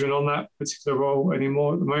of children on that particular role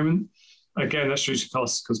anymore at the moment. Again, that's due to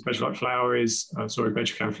cost because vegetable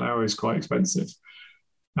can flour is quite expensive.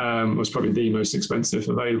 It was probably the most expensive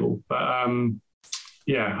available. But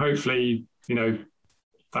hopefully,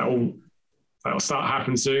 that'll start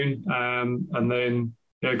happening soon. And then,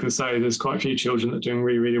 I can say there's quite a few children that are doing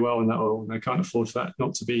really, really well in that oil, and they can't afford for that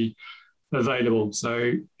not to be available.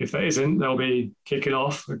 So if there isn't, they'll be kicking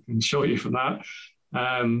off. I can assure you from that.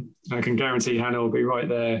 I can guarantee Hannah will be right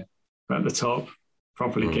there at the top,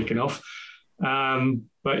 properly kicking off.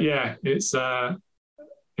 But yeah, it's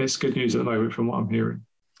good news at the moment from what I'm hearing.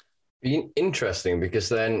 Interesting, because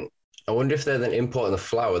then I wonder if they're then importing the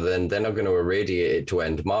flour, then they're not going to irradiate it to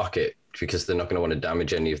end market because they're not going to want to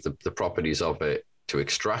damage any of the properties of it to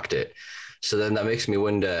extract it. So then that makes me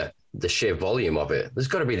wonder the sheer volume of it. There's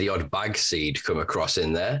got to be the odd bag seed come across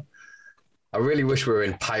in there. I really wish we were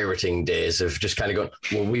in pirating days of just kind of going,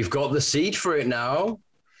 well, we've got the seed for it now.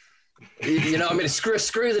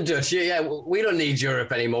 Screw the Dutch. Yeah, we don't need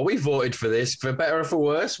Europe anymore. We voted for this, for better or for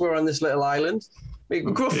worse. We're on this little island. We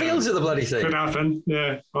grow fields of the bloody thing. Could happen,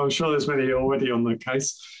 yeah. I'm sure there's many already on the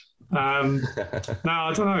case. No,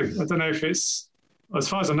 I don't know. I don't know if it's, as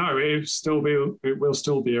far as I know, it will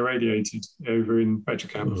still be irradiated over in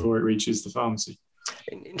Petrocam before it reaches the pharmacy.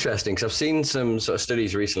 Interesting, because I've seen some sort of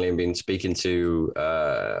studies recently and been speaking to,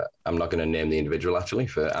 I'm not going to name the individual actually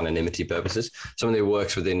for anonymity purposes, someone who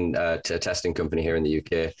works within a testing company here in the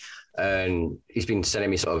UK, and he's been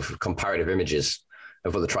sending me sort of comparative images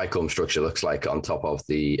of what the trichome structure looks like on top of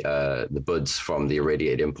the buds from the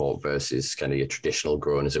irradiated import versus kind of your traditional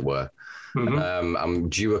grown, as it were. Mm-hmm. I'm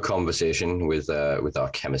due a conversation with our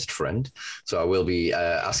chemist friend, so I will be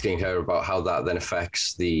asking her about how that then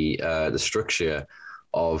affects the structure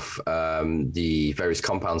of the various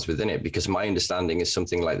compounds within it, because my understanding is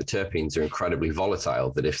something like the terpenes are incredibly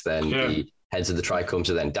volatile, that if then the heads of the trichomes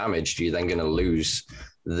are then damaged, you're then going to lose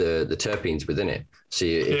the terpenes within it.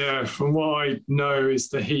 So from what I know is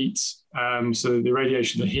the heat, so the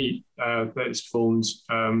radiation, the heat that is formed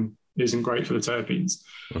isn't great for the terpenes.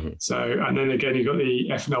 Mm-hmm. So, and then again, you've got the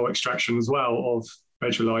ethanol extraction as well of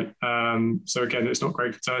vegetolite. So again, it's not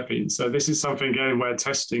great for terpenes. So this is something again where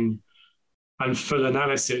testing and full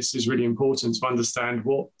analysis is really important to understand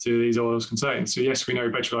what do these oils contain. So yes, we know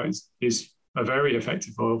vegetolite is a very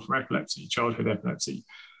effective oil for epilepsy, childhood epilepsy,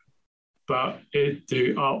 but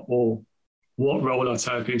what role are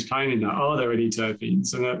terpenes playing in that? Are there any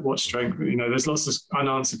terpenes, and at what strength? There's lots of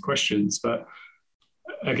unanswered questions, but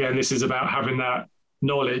again, this is about having that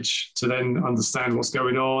knowledge to then understand what's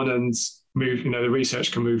going on and move, the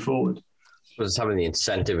research can move forward. But it's having the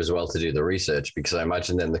incentive as well to do the research, because I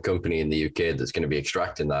imagine then the company in the UK that's going to be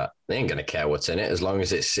extracting that, they ain't going to care what's in it as long as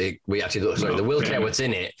they will care what's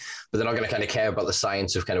in it, but they're not going to kind of care about the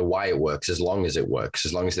science of kind of why it works, as long as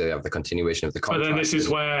they have the continuation of the contract. But then this is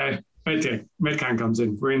where Medcan comes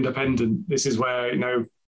in. We're independent. This is where,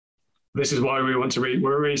 this is why we want to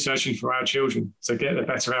we're researching for our children to get the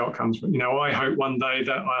better outcomes. But, I hope one day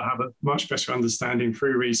that I'll have a much better understanding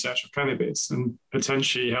through research of cannabis and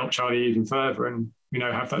potentially help Charlie even further and,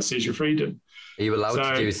 have that seizure freedom. Are you allowed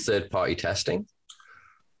to do third-party testing?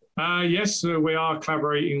 Yes, we are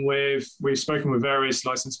collaborating we've spoken with various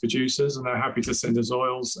licensed producers, and they're happy to send us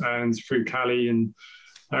oils, and through Cali and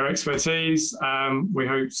their expertise, we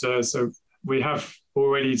hope to, so we have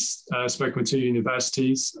already spoken with 2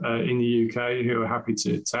 universities in the UK who are happy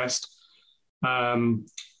to test.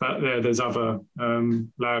 But there's other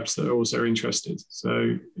labs that are also interested.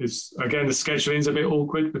 So it's, again, the scheduling is a bit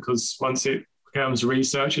awkward because once it becomes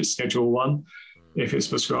research, it's Schedule 1. If it's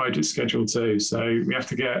prescribed, it's Schedule 2. So we have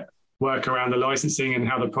to work around the licensing and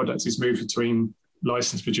how the product is moved between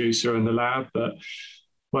licensed producer and the lab. But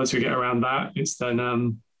once we get around that, it's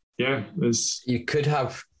then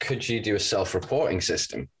could you do a self-reporting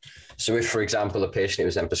system? So if, for example, a patient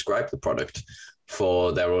was then prescribed the product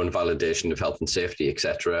for their own validation of health and safety,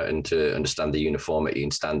 etc., and to understand the uniformity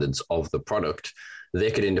and standards of the product,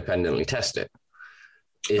 they could independently test it.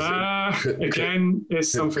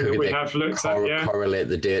 It's something that we have looked at. Yeah. Correlate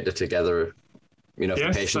the data together. If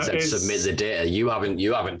the patients then submit the data, you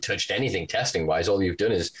haven't touched anything testing wise. All you've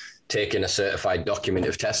done is taken a certified document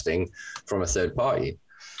of testing from a third party.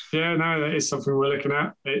 Yeah, no, that is something we're looking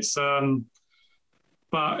at. It's,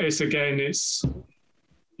 but it's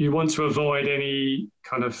you want to avoid any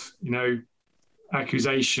kind of,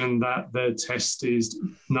 accusation that the test is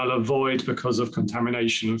null and void because of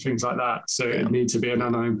contamination and things like that. So it needs to be an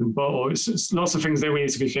unopened bottle. It's lots of things that we need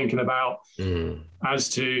to be thinking about as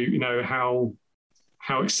to,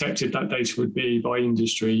 how accepted that data would be by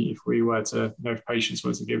industry if we were to, if patients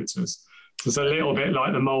were to give it to us. It's a little bit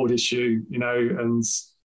like the mold issue, and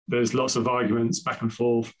there's lots of arguments back and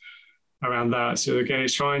forth around that. So again,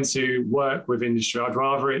 it's trying to work with industry. I'd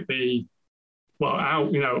rather it be,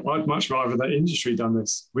 I'd much rather that industry done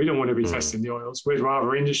this. We don't want to be testing the oils. We'd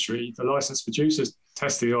rather industry, the licensed producers,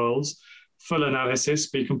 test the oils, full analysis,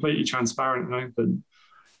 be completely transparent and open.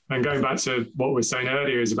 And going back to what we were saying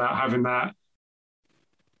earlier is about having that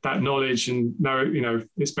knowledge and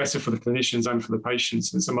it's better for the clinicians and for the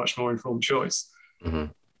patients. It's a much more informed choice.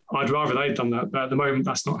 I'd rather they'd done that, but at the moment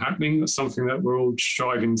that's not happening. That's something that we're all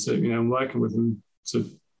striving to, and working with them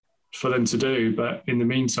for them to do. But in the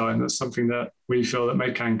meantime, that's something that we feel that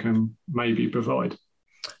Medcan can maybe provide.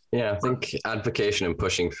 Yeah, I think advocacy and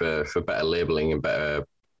pushing for better labeling and better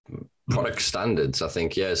product standards, I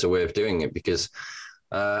think, is a way of doing it, because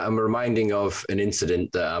I'm reminding of an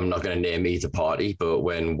incident that I'm not going to name either party, but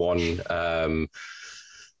when one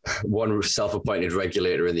self-appointed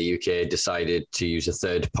regulator in the UK decided to use a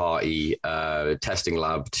third-party testing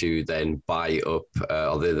lab to then buy up,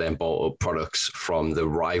 or they then bought up products from the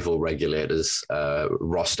rival regulators'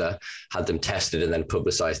 roster, had them tested, and then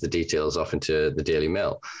publicised the details off into the Daily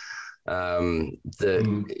Mail.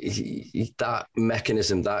 That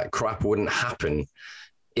mechanism, that crap wouldn't happen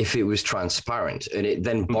if it was transparent. And it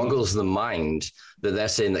then boggles the mind that they're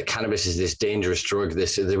saying that cannabis is this dangerous drug,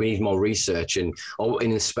 that we need more research, and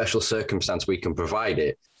in a special circumstance we can provide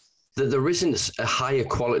it. That there isn't a higher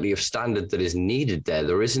quality of standard that is needed there.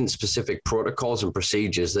 There isn't specific protocols and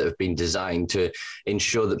procedures that have been designed to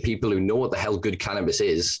ensure that people who know what the hell good cannabis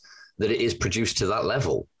is, that it is produced to that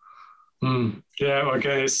level. Yeah, well,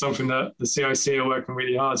 again, it's something that the CIC are working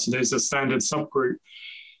really hard. So there's a standard subgroup,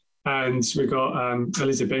 and we've got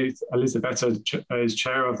Elizabeth is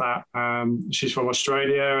chair of that. She's from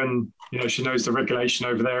Australia, and she knows the regulation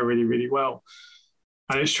over there really, really well.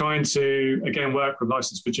 And it's trying to again work with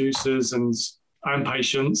licensed producers and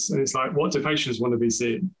patients. And it's like, what do patients want to be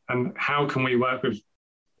seeing, and how can we work with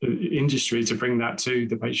the industry to bring that to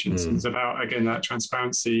the patients? It's about again that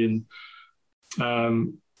transparency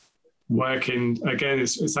and working again.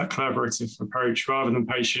 It's that collaborative approach rather than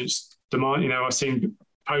patients demand. I've seen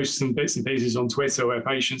posts and bits and pieces on Twitter where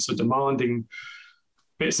patients are demanding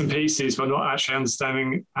bits and pieces but not actually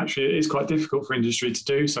understanding. Actually, it is quite difficult for industry to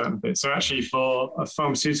do certain bits. So actually for a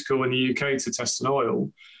pharmaceutical in the UK to test an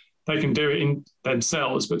oil, they can do it in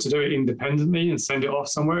themselves, but to do it independently and send it off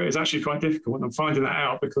somewhere is actually quite difficult. And I'm finding that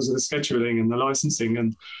out because of the scheduling and the licensing.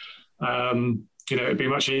 And, it'd be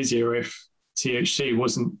much easier if THC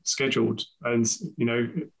wasn't scheduled and,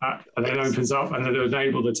 and then opens up and then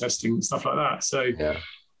enable the testing and stuff like that. So,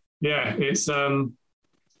 it's,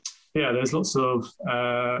 there's lots of,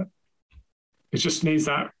 it just needs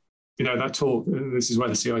that, that talk. This is where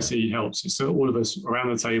the CIC helps. It's all of us around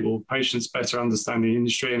the table, patients better understand the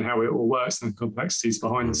industry and how it all works and the complexities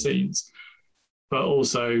behind the scenes, but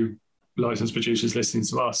also licensed producers listening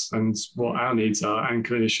to us and what our needs are and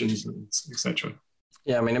clinicians, etc.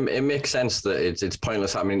 Yeah, I mean, it makes sense that it's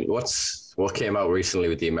pointless. I mean, what came out recently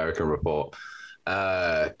with the American report?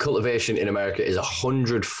 Cultivation in America is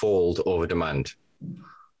 100-fold over demand.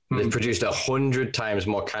 They've produced 100 times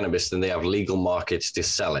more cannabis than they have legal markets to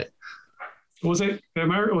sell it. Was it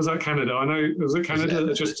America or was that Canada? I know, was it Canada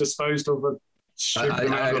that just disposed of a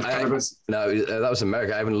amount of cannabis? No, that was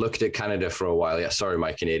America. I haven't looked at Canada for a while yet. Sorry,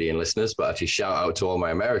 my Canadian listeners, but actually shout out to all my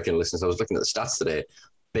American listeners. I was looking at the stats today.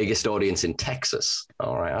 Biggest audience in Texas.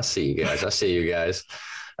 All right, I see you guys.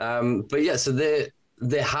 But yeah, so they've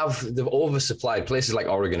oversupplied. Places like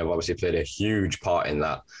Oregon have obviously played a huge part in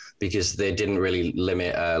that because they didn't really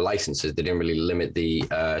limit licenses. They didn't really limit the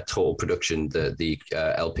total production that the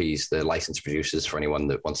LPs, the licensed producers, for anyone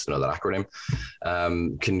that wants to know that acronym,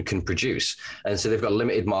 can produce. And so they've got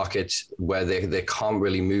limited markets where they can't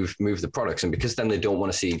really move the products. And because then they don't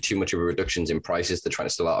want to see too much of a reductions in prices, they're trying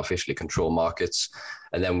to still artificially control markets.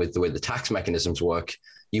 And then with the way the tax mechanisms work,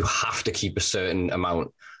 you have to keep a certain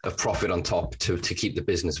amount of profit on top to keep the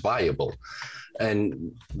business viable.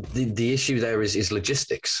 And the issue there is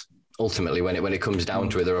logistics. Ultimately, when it comes down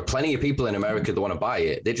to it, there are plenty of people in America that want to buy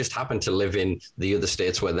it. They just happen to live in the other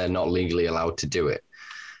states where they're not legally allowed to do it.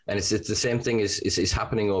 And it's the same thing is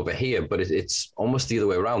happening over here, but it's almost the other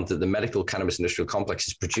way around, that the medical cannabis industrial complex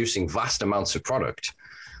is producing vast amounts of product,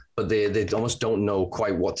 but they almost don't know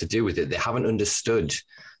quite what to do with it. They haven't understood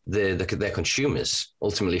their consumers,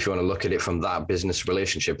 ultimately, if you want to look at it from that business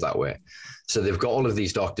relationship that way. So they've got all of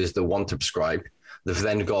these doctors that want to prescribe. They've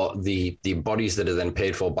then got the bodies that are then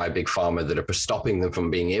paid for by Big Pharma that are stopping them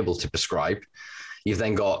from being able to prescribe. You've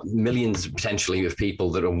then got millions potentially of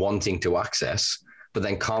people that are wanting to access, but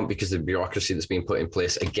then can't because of the bureaucracy that's been put in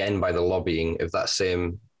place, again, by the lobbying of that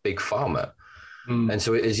same Big Pharma. And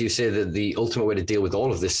so, as you say, that the ultimate way to deal with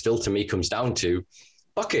all of this still, to me, comes down to,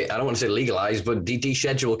 okay, I don't want to say legalize, but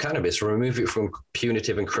deschedule cannabis, remove it from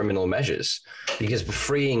punitive and criminal measures. Because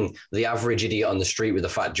freeing the average idiot on the street with a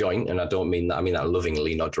fat joint, and I don't mean that, I mean that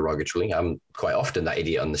lovingly, not derogatorily. I'm quite often that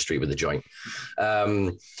idiot on the street with a joint.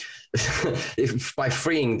 If by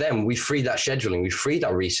freeing them, we free that scheduling, we free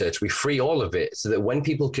that research, we free all of it, so that when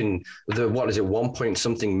people can, what is it, 1 point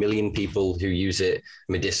something million people who use it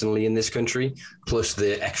medicinally in this country, plus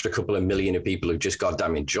the extra couple of million of people who just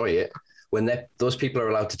goddamn enjoy it, when those people are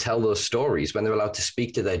allowed to tell those stories, when they're allowed to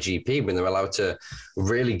speak to their GP, when they're allowed to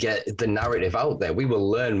really get the narrative out there, we will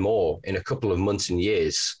learn more in a couple of months and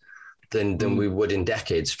years than we would in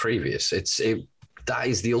decades previous. That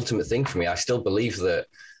is the ultimate thing for me. I still believe that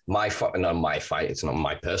not my fight, it's not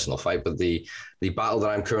my personal fight, but the battle that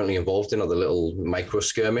I'm currently involved in, or the little micro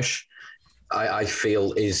skirmish, I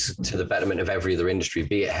feel is to the betterment of every other industry,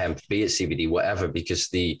 be it hemp, be it CBD, whatever, because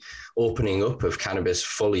the opening up of cannabis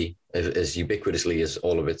fully, as ubiquitously as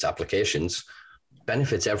all of its applications,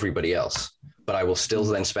 benefits everybody else. But I will still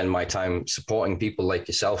then spend my time supporting people like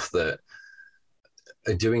yourself that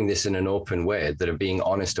are doing this in an open way, that are being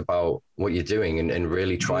honest about what you're doing and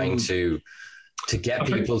really trying to get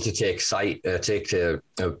people to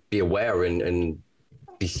be aware and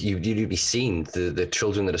be seen, the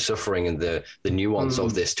children that are suffering and the nuance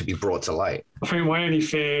of this to be brought to light. I think my only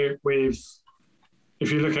fear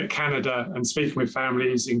if you look at Canada and speaking with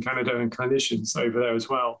families in Canada and clinicians over there as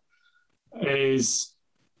well, is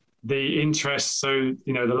the interest. So,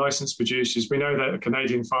 the licensed producers, we know that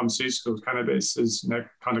Canadian pharmaceutical cannabis has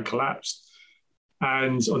kind of collapsed,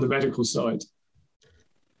 and on the medical side.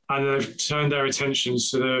 And they've turned their attentions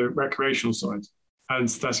to the recreational side. And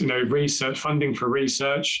that's, research, funding for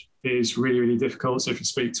research is really, really difficult. So if you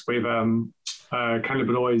speak with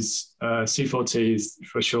cannabinoids, C4T is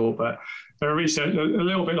for sure, but they're research, a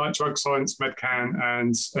little bit like drug science, MedCan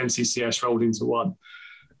and NCCS rolled into one.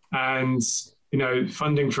 And,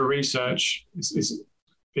 funding for research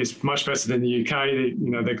is much better than the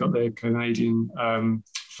UK. They've got their Canadian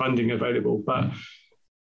funding available. But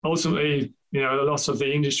ultimately, a lot of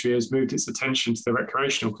the industry has moved its attention to the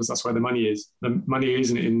recreational because that's where the money is. The money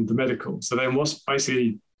isn't in the medical. So then what's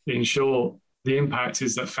basically, in short, the impact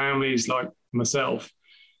is that families like myself,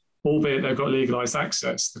 albeit they've got legalized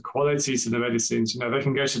access, the quality to the medicines, they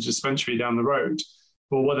can go to a dispensary down the road.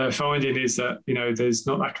 But what they're finding is that, there's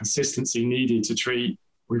not that consistency needed to treat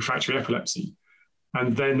refractory epilepsy.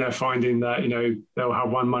 And then they're finding that, they'll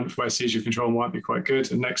have 1 month where seizure control might be quite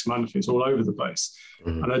good, and next month it's all over the place.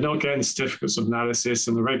 Mm-hmm. And they're not getting certificates of analysis,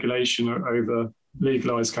 and the regulation over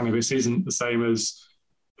legalized cannabis isn't the same as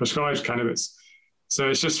prescribed cannabis. So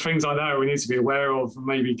it's just things like that we need to be aware of and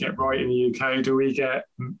maybe get right in the UK. Do we get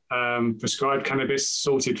prescribed cannabis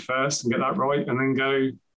sorted first and get that right and then go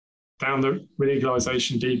down the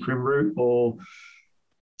legalization decrim route, or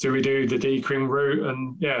do we do the decrim route?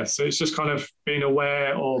 And so it's just kind of being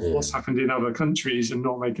aware of what's happened in other countries and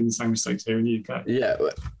not making the same mistakes here in the UK. Yeah,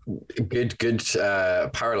 good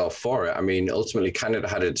parallel for it. I mean, ultimately, Canada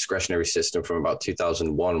had a discretionary system from about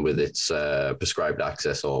 2001 with its prescribed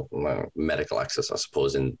access or medical access, I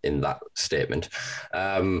suppose, in that statement.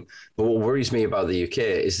 But what worries me about the UK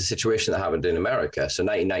is the situation that happened in America. So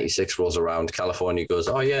 1996 rolls around, California goes,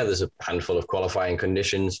 oh yeah, there's a handful of qualifying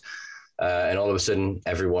conditions. And all of a sudden,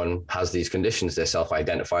 everyone has these conditions. They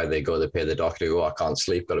self-identify. They go, they pay the doctor, go, I can't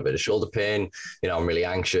sleep, got a bit of shoulder pain, I'm really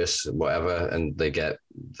anxious, whatever. And they get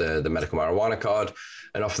the medical marijuana card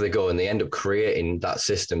and off they go. And they end up creating that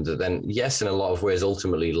system that then, yes, in a lot of ways,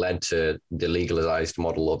 ultimately led to the legalized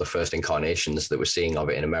model or the first incarnations that we're seeing of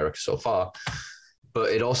it in America so far.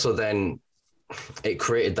 But it also then, it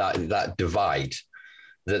created that divide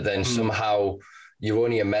that then somehow you're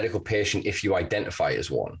only a medical patient if you identify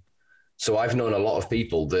as one. So I've known a lot of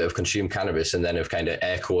people that have consumed cannabis and then have kind of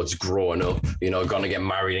air quotes grown up, gone to get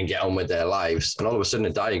married and get on with their lives. And all of a sudden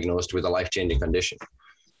are diagnosed with a life-changing condition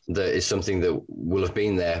that is something that will have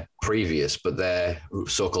been there previous, but their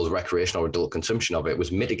so-called recreational or adult consumption of it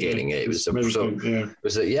was mitigating it. So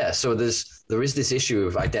there is this issue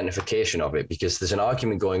of identification of it, because there's an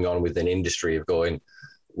argument going on with an industry of going,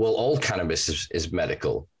 well, all cannabis is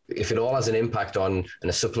medical. if it all has an impact on and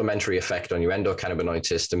a supplementary effect on your endocannabinoid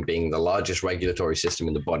system being the largest regulatory system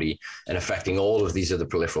in the body and affecting all of these other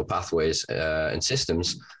peripheral pathways and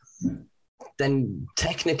systems, then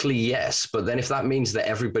technically yes. But then if that means that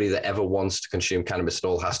everybody that ever wants to consume cannabis at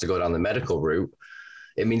all has to go down the medical route,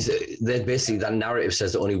 it means that basically that narrative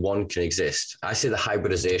says that only one can exist. I say the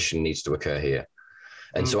hybridization needs to occur here.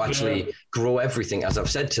 And so actually grow everything, as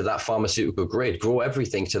I've said, to that pharmaceutical grade, grow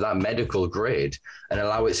everything to that medical grade and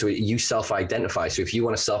allow it so you self-identify. So if you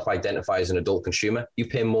want to self-identify as an adult consumer, you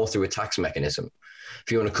pay more through a tax mechanism.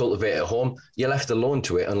 If you want to cultivate at home, you're left alone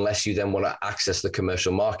to it unless you then want to access the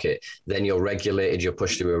commercial market. Then you're regulated, you're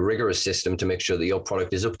pushed through a rigorous system to make sure that your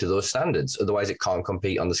product is up to those standards. Otherwise, it can't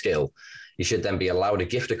compete on the scale. You should then be allowed a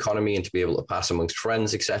gift economy and to be able to pass amongst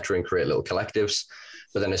friends, etc., and create little collectives.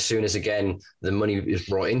 But then as soon as, again, the money is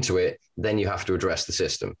brought into it, then you have to address the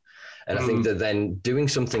system. And I think that then doing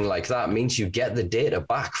something like that means you get the data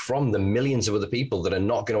back from the millions of other people that are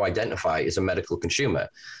not going to identify as a medical consumer.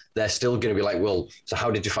 They're still going to be like, well, so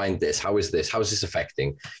how did you find this? How is this? How is this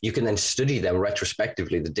affecting? You can then study them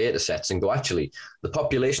retrospectively, the data sets, and go, actually, the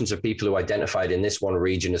populations of people who identified in this one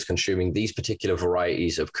region as consuming these particular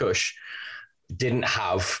varieties of Kush didn't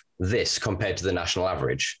have this compared to the national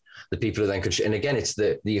average. The people who then could, and again, it's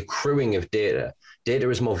the accruing of data. Data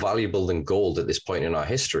is more valuable than gold at this point in our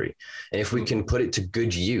history. And if we can put it to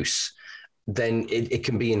good use, then it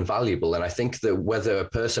can be invaluable. And I think that whether a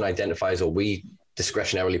person identifies or we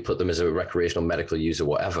discretionarily put them as a recreational medical user,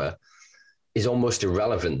 whatever, is almost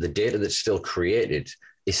irrelevant. The data that's still created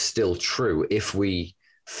is still true if we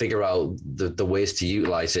figure out the ways to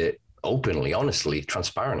utilize it openly, honestly,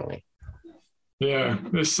 transparently. Yeah,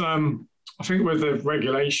 this I think with the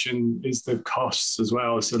regulation is the costs as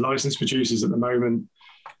well. So licensed producers at the moment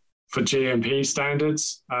for GMP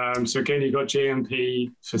standards. So again, you've got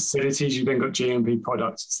GMP facilities, you've then got GMP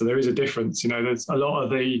products. So there is a difference. You know, there's a lot of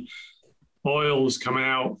the oils coming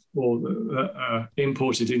out or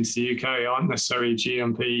imported into the UK aren't necessarily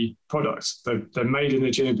GMP products. They're made in the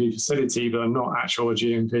GMP facility, but are not actual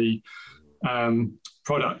GMP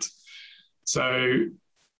product. So,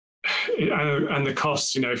 and the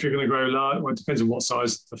costs, you know, if you're going to grow large, well, it depends on what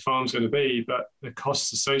size the farm's going to be, but the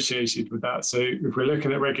costs associated with that. So if we're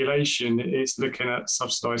looking at regulation, it's looking at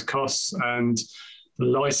subsidised costs and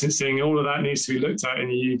licensing. All of that needs to be looked at in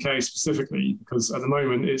the UK specifically, because at the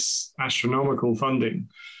moment it's astronomical funding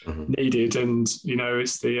needed. And, you know,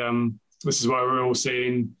 it's this is why we're all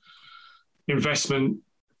seeing investment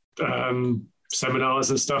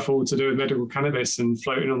seminars and stuff all to do with medical cannabis and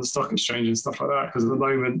floating on the stock exchange and stuff like that, because at the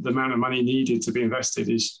moment the amount of money needed to be invested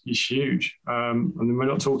is huge, and we're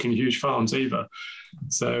not talking huge farms either.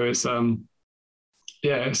 So it's there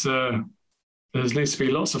needs to be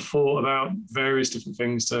lots of thought about various different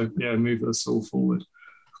things to move us all forward.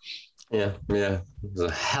 Yeah, there's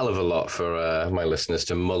a hell of a lot for my listeners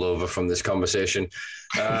to mull over from this conversation.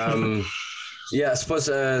 Yeah, I suppose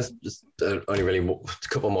only really a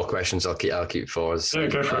couple more questions. I'll keep for us. Yeah,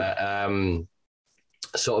 go for it.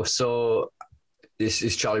 So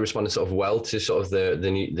is Charlie responding sort of well to sort of the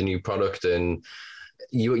new product? And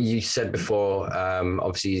you said before,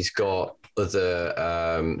 obviously he's got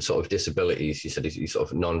other sort of disabilities. You said he's sort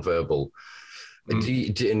of non-verbal. And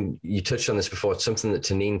you touched on this before. It's something that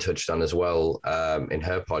Tanine touched on as well in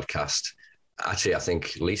her podcast. Actually, I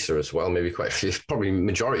think Lisa as well, maybe quite a few, probably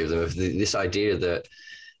majority of them, of this idea that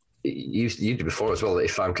you did before as well, that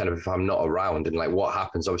if I'm not around and like what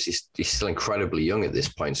happens, obviously he's still incredibly young at this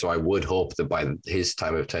point. So I would hope that by his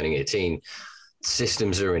time of turning 18,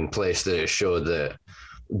 systems are in place that assure that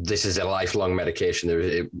this is a lifelong medication.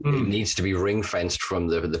 It needs to be ring fenced from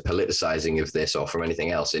the politicizing of this or from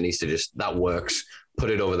anything else. It needs to just, that works,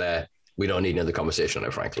 put it over there. We don't need another conversation on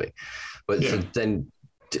it, frankly. But so then...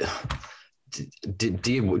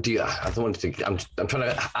 Do you? I don't want to. I'm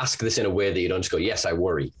trying to ask this in a way that you don't just go, yes, I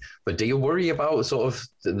worry. But do you worry about sort of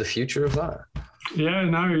the future of that?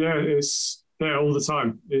 It's all the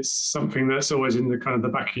time. It's something that's always in the kind of the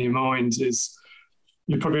back of your mind. Is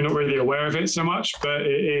you're probably not really aware of it so much, but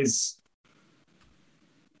it is.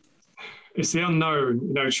 It's the unknown.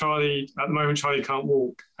 You know, Charlie at the moment, Charlie can't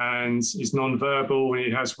walk and he's non-verbal and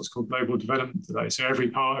he has what's called global development today. So every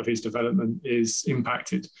part of his development is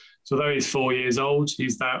impacted. So although he's 4 years old,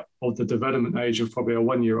 he's that of the development age of probably a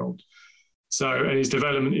 1-year-old. So, and his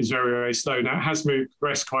development is very, very slow. Now it has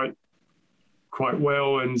progressed quite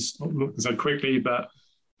well and not going to say quickly, but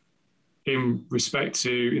in respect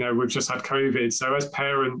to, you know, we've just had COVID. So as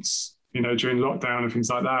parents, you know, during lockdown and things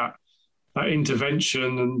like that, that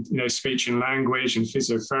intervention and, you know, speech and language and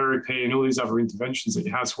physiotherapy and all these other interventions that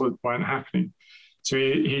he has weren't happening. So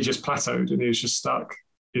he just plateaued and he was just stuck.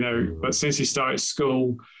 But since he started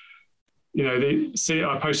school,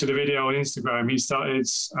 I posted a video on Instagram. He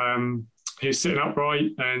was sitting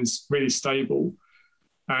upright and really stable,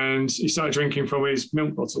 and he started drinking from his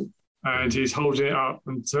milk bottle, and he's holding it up.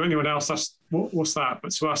 And to anyone else, that's what's that?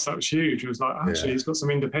 But to us, that was huge. It was like, actually, he's got some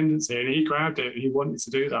independence here, and he grabbed it. And he wanted to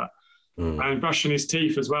do that, and brushing his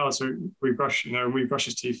teeth as well. So we brush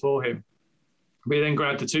his teeth for him. We then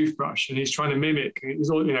grabbed the toothbrush, and he's trying to mimic. He's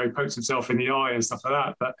all, he pokes himself in the eye and stuff like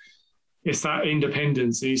that. But it's that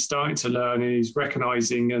independence. He's starting to learn, and he's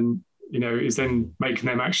recognizing, and is then making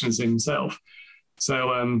them actions himself.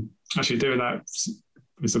 So actually doing that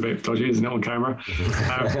is a bit dodgy, isn't it, on camera?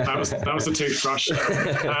 That was the toothbrush.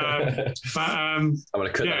 I'm going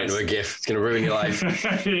to cut that into a GIF. It's going to ruin your life.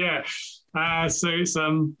 So it's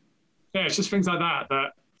just things like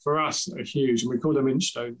that for us are huge, and we call them inch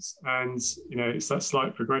stones. And it's that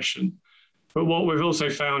slight progression. But what we've also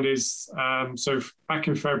found is, so back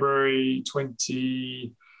in February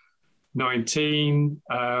 2019,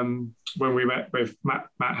 when we met with Matt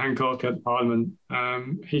Hancock at the Parliament,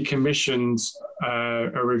 he commissioned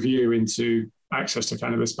a review into access to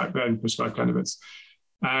cannabis back then, prescribed cannabis.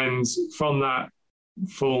 And from that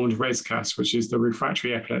formed RESCAS, which is the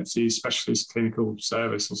Refractory Epilepsy Specialist Clinical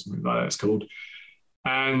Service, or something like that it's called.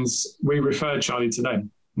 And we referred Charlie to them.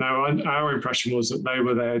 Now, our impression was that they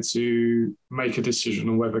were there to make a decision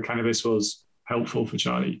on whether cannabis was helpful for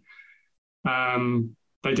Charlie. They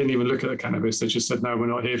didn't even look at the cannabis. They just said, no, we're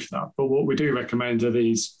not here for that. But what we do recommend are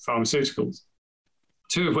these pharmaceuticals,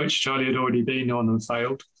 2 of which Charlie had already been on and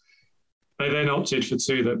failed. They then opted for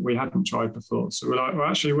 2 that we hadn't tried before. So we're like, well,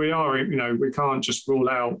 actually, we can't just rule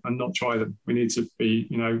out and not try them. We need to be,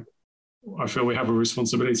 I feel we have a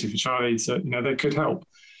responsibility for Charlie to, they could help.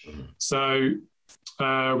 So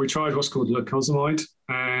we tried what's called lacosamide,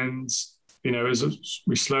 and, as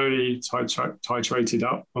we slowly titrated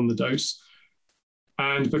up on the dose.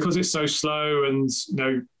 And because it's so slow and,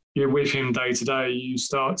 you're with him day to day, you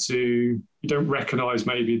don't recognize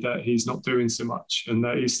maybe that he's not doing so much and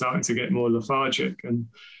that he's starting to get more lethargic. And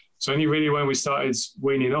so only really when we started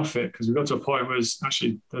weaning off it, because we got to a point where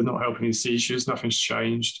actually they're not helping his seizures, nothing's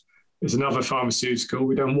changed. There's another pharmaceutical.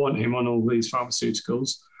 We don't want him on all these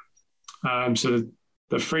pharmaceuticals. So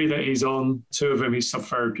the 3 that he's on, 2 of them he's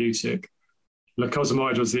subtherapeutic.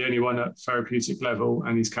 Lacosamide was the only one at therapeutic level,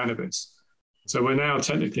 and he's cannabis. So we're now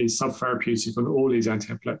technically subtherapeutic on all these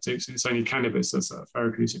anti-epileptics, and it's only cannabis that's at a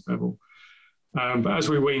therapeutic level. But as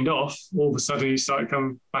we weaned off, all of a sudden he started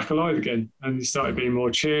coming back alive again, and he started being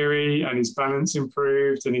more cheery, and his balance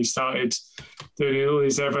improved, and he started doing all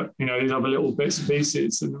these other little bits and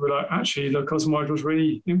pieces. And we're like, actually, lacosamide was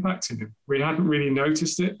really impacting him. We hadn't really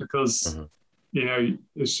noticed it because,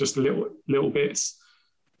 it's just little bits.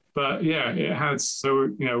 But yeah, it has. So,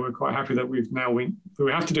 we're quite happy that we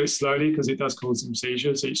have to do it slowly because it does cause some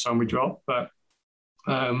seizures each time we drop. But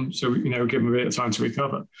so, give him a bit of time to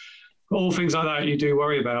recover. But all things like that you do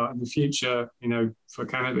worry about. And the future, for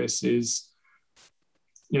cannabis is,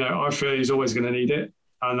 I feel he's always going to need it.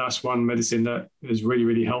 And that's one medicine that has really,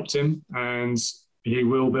 really helped him. And he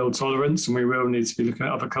will build tolerance, and we will need to be looking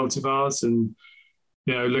at other cultivars and,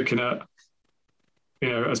 looking at,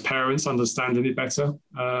 as parents, understanding it better.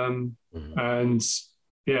 And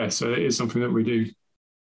yeah, so it is something that we do.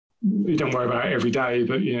 You don't worry about it every day,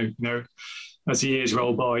 but, as the years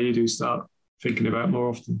roll by, you do start thinking about it more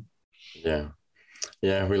often. Yeah.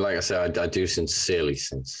 Yeah. Like I said, I do sincerely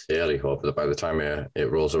hope that by the time it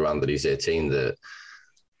rolls around that he's 18, that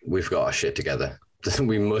we've got our shit together.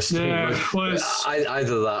 we must.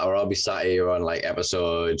 Either that or I'll be sat here on like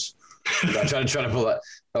episodes. trying to pull that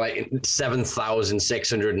like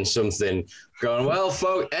 7,600 and something, going, well,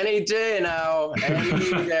 folk, any day now.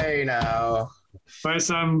 But it's,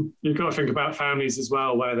 you've got to think about families as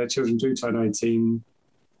well, where their children do turn 18.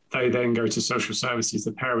 They then go to social services.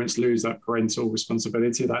 The parents lose that parental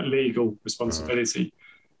responsibility, that legal responsibility.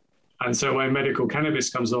 And so when medical cannabis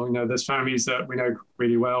comes along, there's families that we know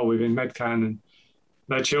really well within Medcan, and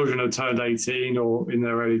their children have turned 18 or in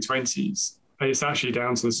their early 20s. It's actually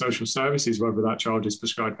down to the social services whether that child is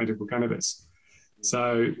prescribed medical cannabis.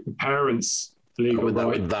 So the parents' legal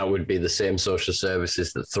right. That would be the same social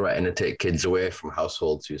services that threaten to take kids away from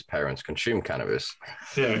households whose parents consume cannabis.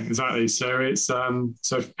 Yeah, exactly. So it's so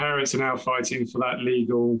parents are now fighting for that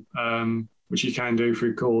legal, which you can do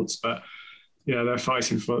through courts, but they're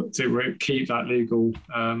fighting to keep that legal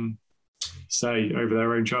say over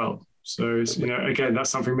their own child. So it's, again,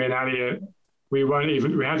 that's something me and Ali we hadn't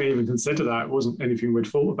even considered that. It wasn't anything we'd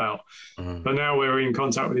thought about. But now we're in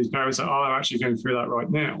contact with these parents that are actually going through that right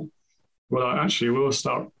now. Well, actually, we'll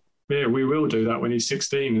start yeah, we will do that when he's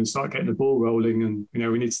 16 and start getting the ball rolling. And,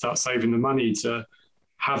 we need to start saving the money to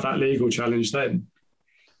have that legal challenge then.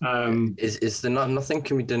 Is there nothing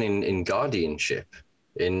can be done in guardianship?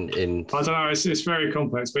 I don't know. It's very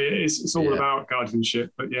complex, but it's all about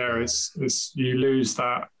guardianship. But it's you lose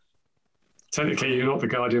that. Technically, you're not the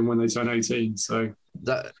guardian when they turn 18. So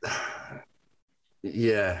that,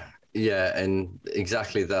 and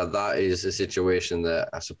exactly that. That is a situation that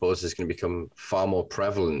I suppose is going to become far more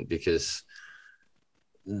prevalent because,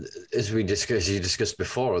 as you discussed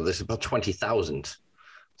before, there's about 20,000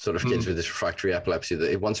 sort of kids with this refractory epilepsy.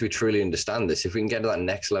 That once we truly understand this, if we can get to that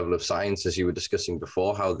next level of science, as you were discussing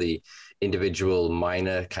before, how the individual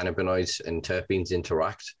minor cannabinoids and terpenes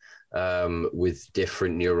interact with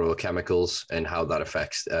different neurochemicals and how that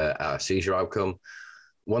affects our seizure outcome.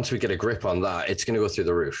 Once we get a grip on that, it's going to go through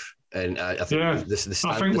the roof. And I think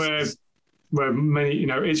where many,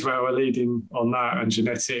 Israel are leading on that, and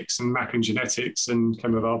genetics and mapping genetics and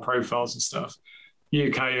chemical profiles and stuff.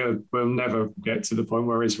 UK will never get to the point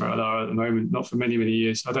where Israel are at the moment, not for many, many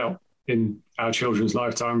years. I doubt in our children's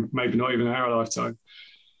lifetime, maybe not even our lifetime.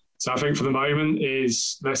 So I think for the moment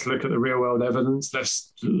is let's look at the real world evidence.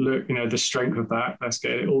 Let's look, the strength of that. Let's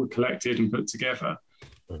get it all collected and put together.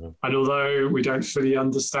 Mm-hmm. And although we don't fully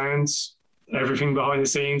understand everything behind the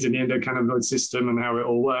scenes in the endocannabinoid system and how it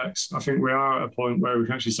all works, I think we are at a point where we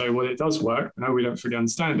can actually say, well, it does work. I know we don't fully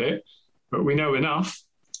understand it, but we know enough.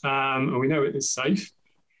 And we know it is safe.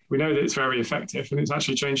 We know that it's very effective, and it's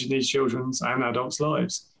actually changing these children's and adults'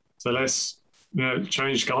 lives. So let's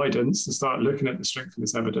change guidance and start looking at the strength of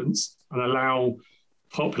this evidence and allow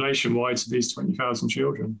population-wide to these 20,000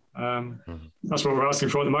 children. That's what we're asking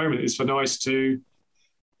for at the moment, is for NICE to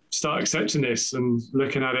start accepting this and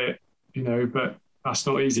looking at it, but that's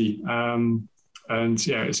not easy. And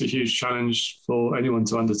it's a huge challenge for anyone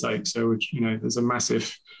to undertake. So, there's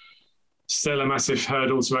still a massive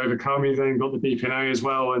hurdle to overcome. You've then got the BPNA as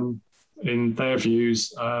well, and in their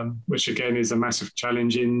views, which again is a massive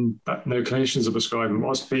challenge in that no clinicians are prescribing.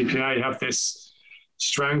 Whilst BPNA have this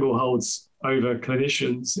strangleholds over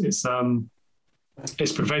clinicians,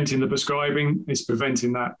 it's preventing the prescribing, it's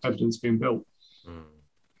preventing that evidence being built.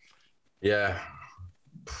 Yeah.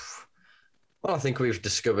 Well, I think we've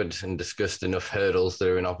discovered and discussed enough hurdles that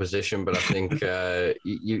are in opposition, but I think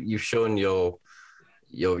you've shown your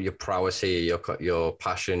prowess here, your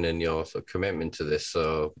passion and your sort of commitment to this.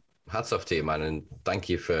 So hats off to you, man, and thank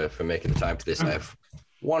you for making the time for this. I have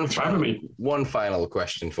one final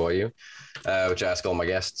question for you, which I ask all my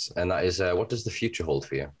guests, and that is, what does the future hold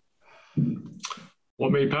for you?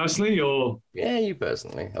 What, me personally, or? Yeah, you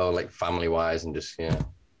personally, or like family-wise, and just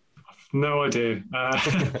No idea.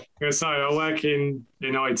 So I work in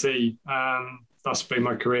IT. That's been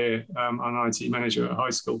my career. I'm an IT manager at a high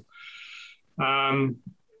school.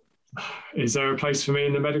 Is there a place for me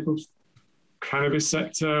in the medical cannabis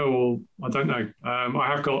sector, or I don't know. I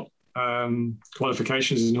have got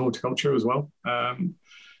qualifications in horticulture as well,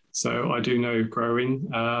 so I do know growing,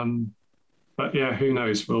 but yeah, who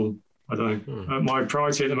knows? Well, I don't know. My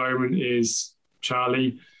priority at the moment is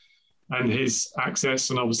Charlie and his access,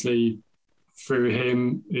 and obviously through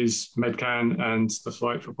him is MedCan and the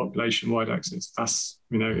fight for population-wide access. That's,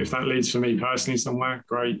 if that leads for me personally somewhere,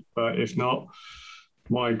 great, but if not,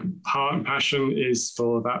 my heart and passion is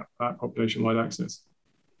for that population-wide access.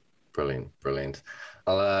 Brilliant.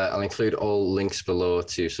 I'll include all links below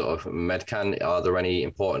to sort of MedCan. Are there any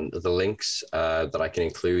important other links that I can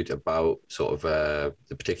include about sort of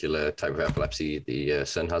the particular type of epilepsy the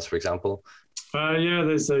son has, for example?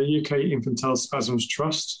 There's a UK Infantile Spasms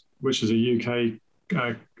Trust, which is a UK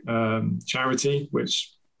charity,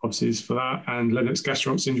 which obviously is for that, and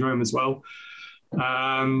Lennox-Gastaut syndrome as well.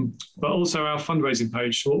 But also our fundraising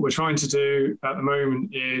page. So what we're trying to do at the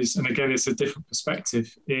moment is, and again, it's a different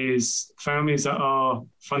perspective, is families that are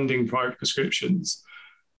funding private prescriptions,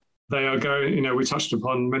 they are going, we touched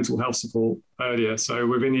upon mental health support earlier. So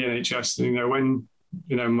within the NHS, when,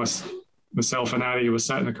 myself and Ali were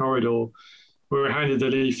sat in the corridor, we were handed a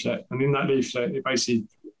leaflet, and in that leaflet, it basically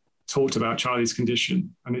talked about Charlie's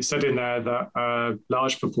condition. And it said in there that a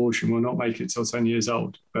large proportion will not make it till 10 years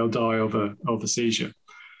old. They'll die of a seizure.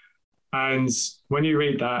 And when you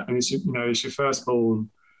read that, and it's your firstborn,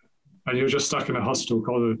 and you're just stuck in a hospital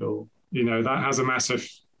corridor, that has a massive,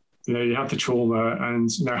 you have the trauma. And,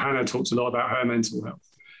 Hannah talks a lot about her mental health.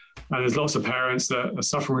 And there's lots of parents that are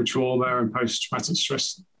suffering with trauma and post-traumatic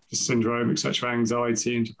stress syndrome, etc.,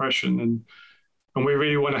 anxiety and depression. And we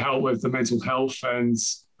really want to help with the mental health, and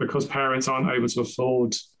because parents aren't able to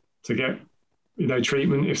afford to get,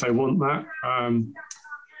 treatment if they want that,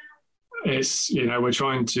 it's, we're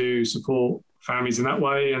trying to support families in that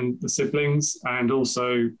way and the siblings, and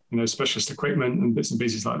also, specialist equipment and bits and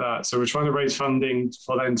pieces like that. So we're trying to raise funding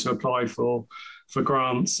for them to apply for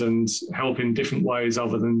grants and help in different ways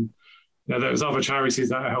other than, there's other charities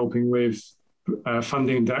that are helping with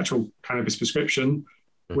funding the actual cannabis prescription.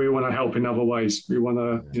 We want to help in other ways. We want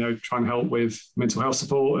to, try and help with mental health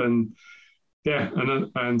support and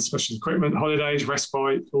special equipment, holidays,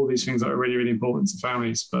 respite, all these things that are really, really important to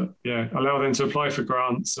families. But allow them to apply for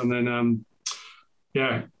grants and then,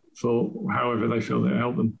 for however they feel that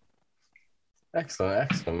help them.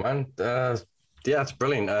 Excellent, man. It's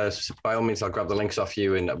brilliant. By all means, I'll grab the links off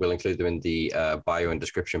you and we'll include them in the bio and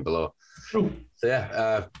description below. Cool.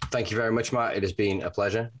 So thank you very much, Matt. It has been a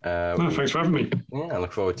pleasure. Thanks for having me. Yeah, I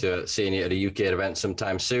look forward to seeing you at a UK event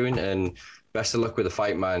sometime soon, and best of luck with the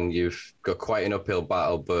fight, man. You've got quite an uphill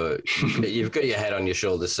battle, but you've got your head on your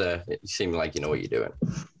shoulders, sir. You seem like you know what you're doing.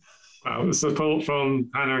 Well, the support from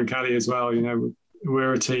Hannah and Callie as well.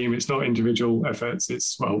 We're a team. It's not individual efforts.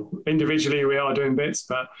 Individually we are doing bits,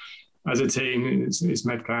 but as a team, it's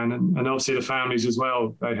Medcan and obviously the families as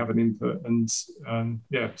well. They have an input, and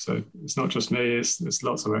so it's not just me. It's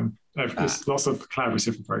lots of them. It's lots of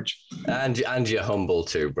collaborative approach. And you're humble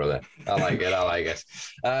too, brother. I like it.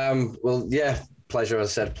 Pleasure. As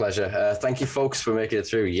I said, pleasure. Thank you, folks, for making it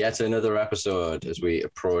through yet another episode as we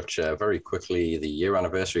approach very quickly the year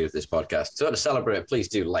anniversary of this podcast. So to celebrate, please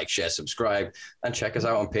do like, share, subscribe, and check us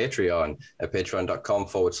out on Patreon at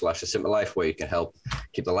patreon.com/asimplelife, where you can help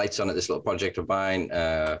keep the lights on at this little project of mine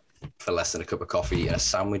for less than a cup of coffee and a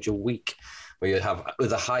sandwich a week. We have with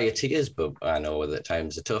the higher tiers, but I know that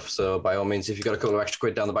times are tough. So by all means, if you've got a couple of extra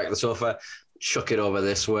quid down the back of the sofa, chuck it over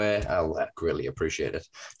this way. I'll greatly appreciate it.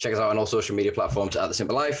 Check us out on all social media platforms at The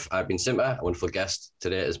Simpa Life. I've been Simpa. A wonderful guest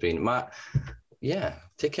today has been Matt. Yeah,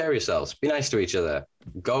 take care of yourselves. Be nice to each other.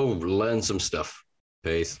 Go learn some stuff.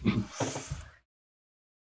 Peace.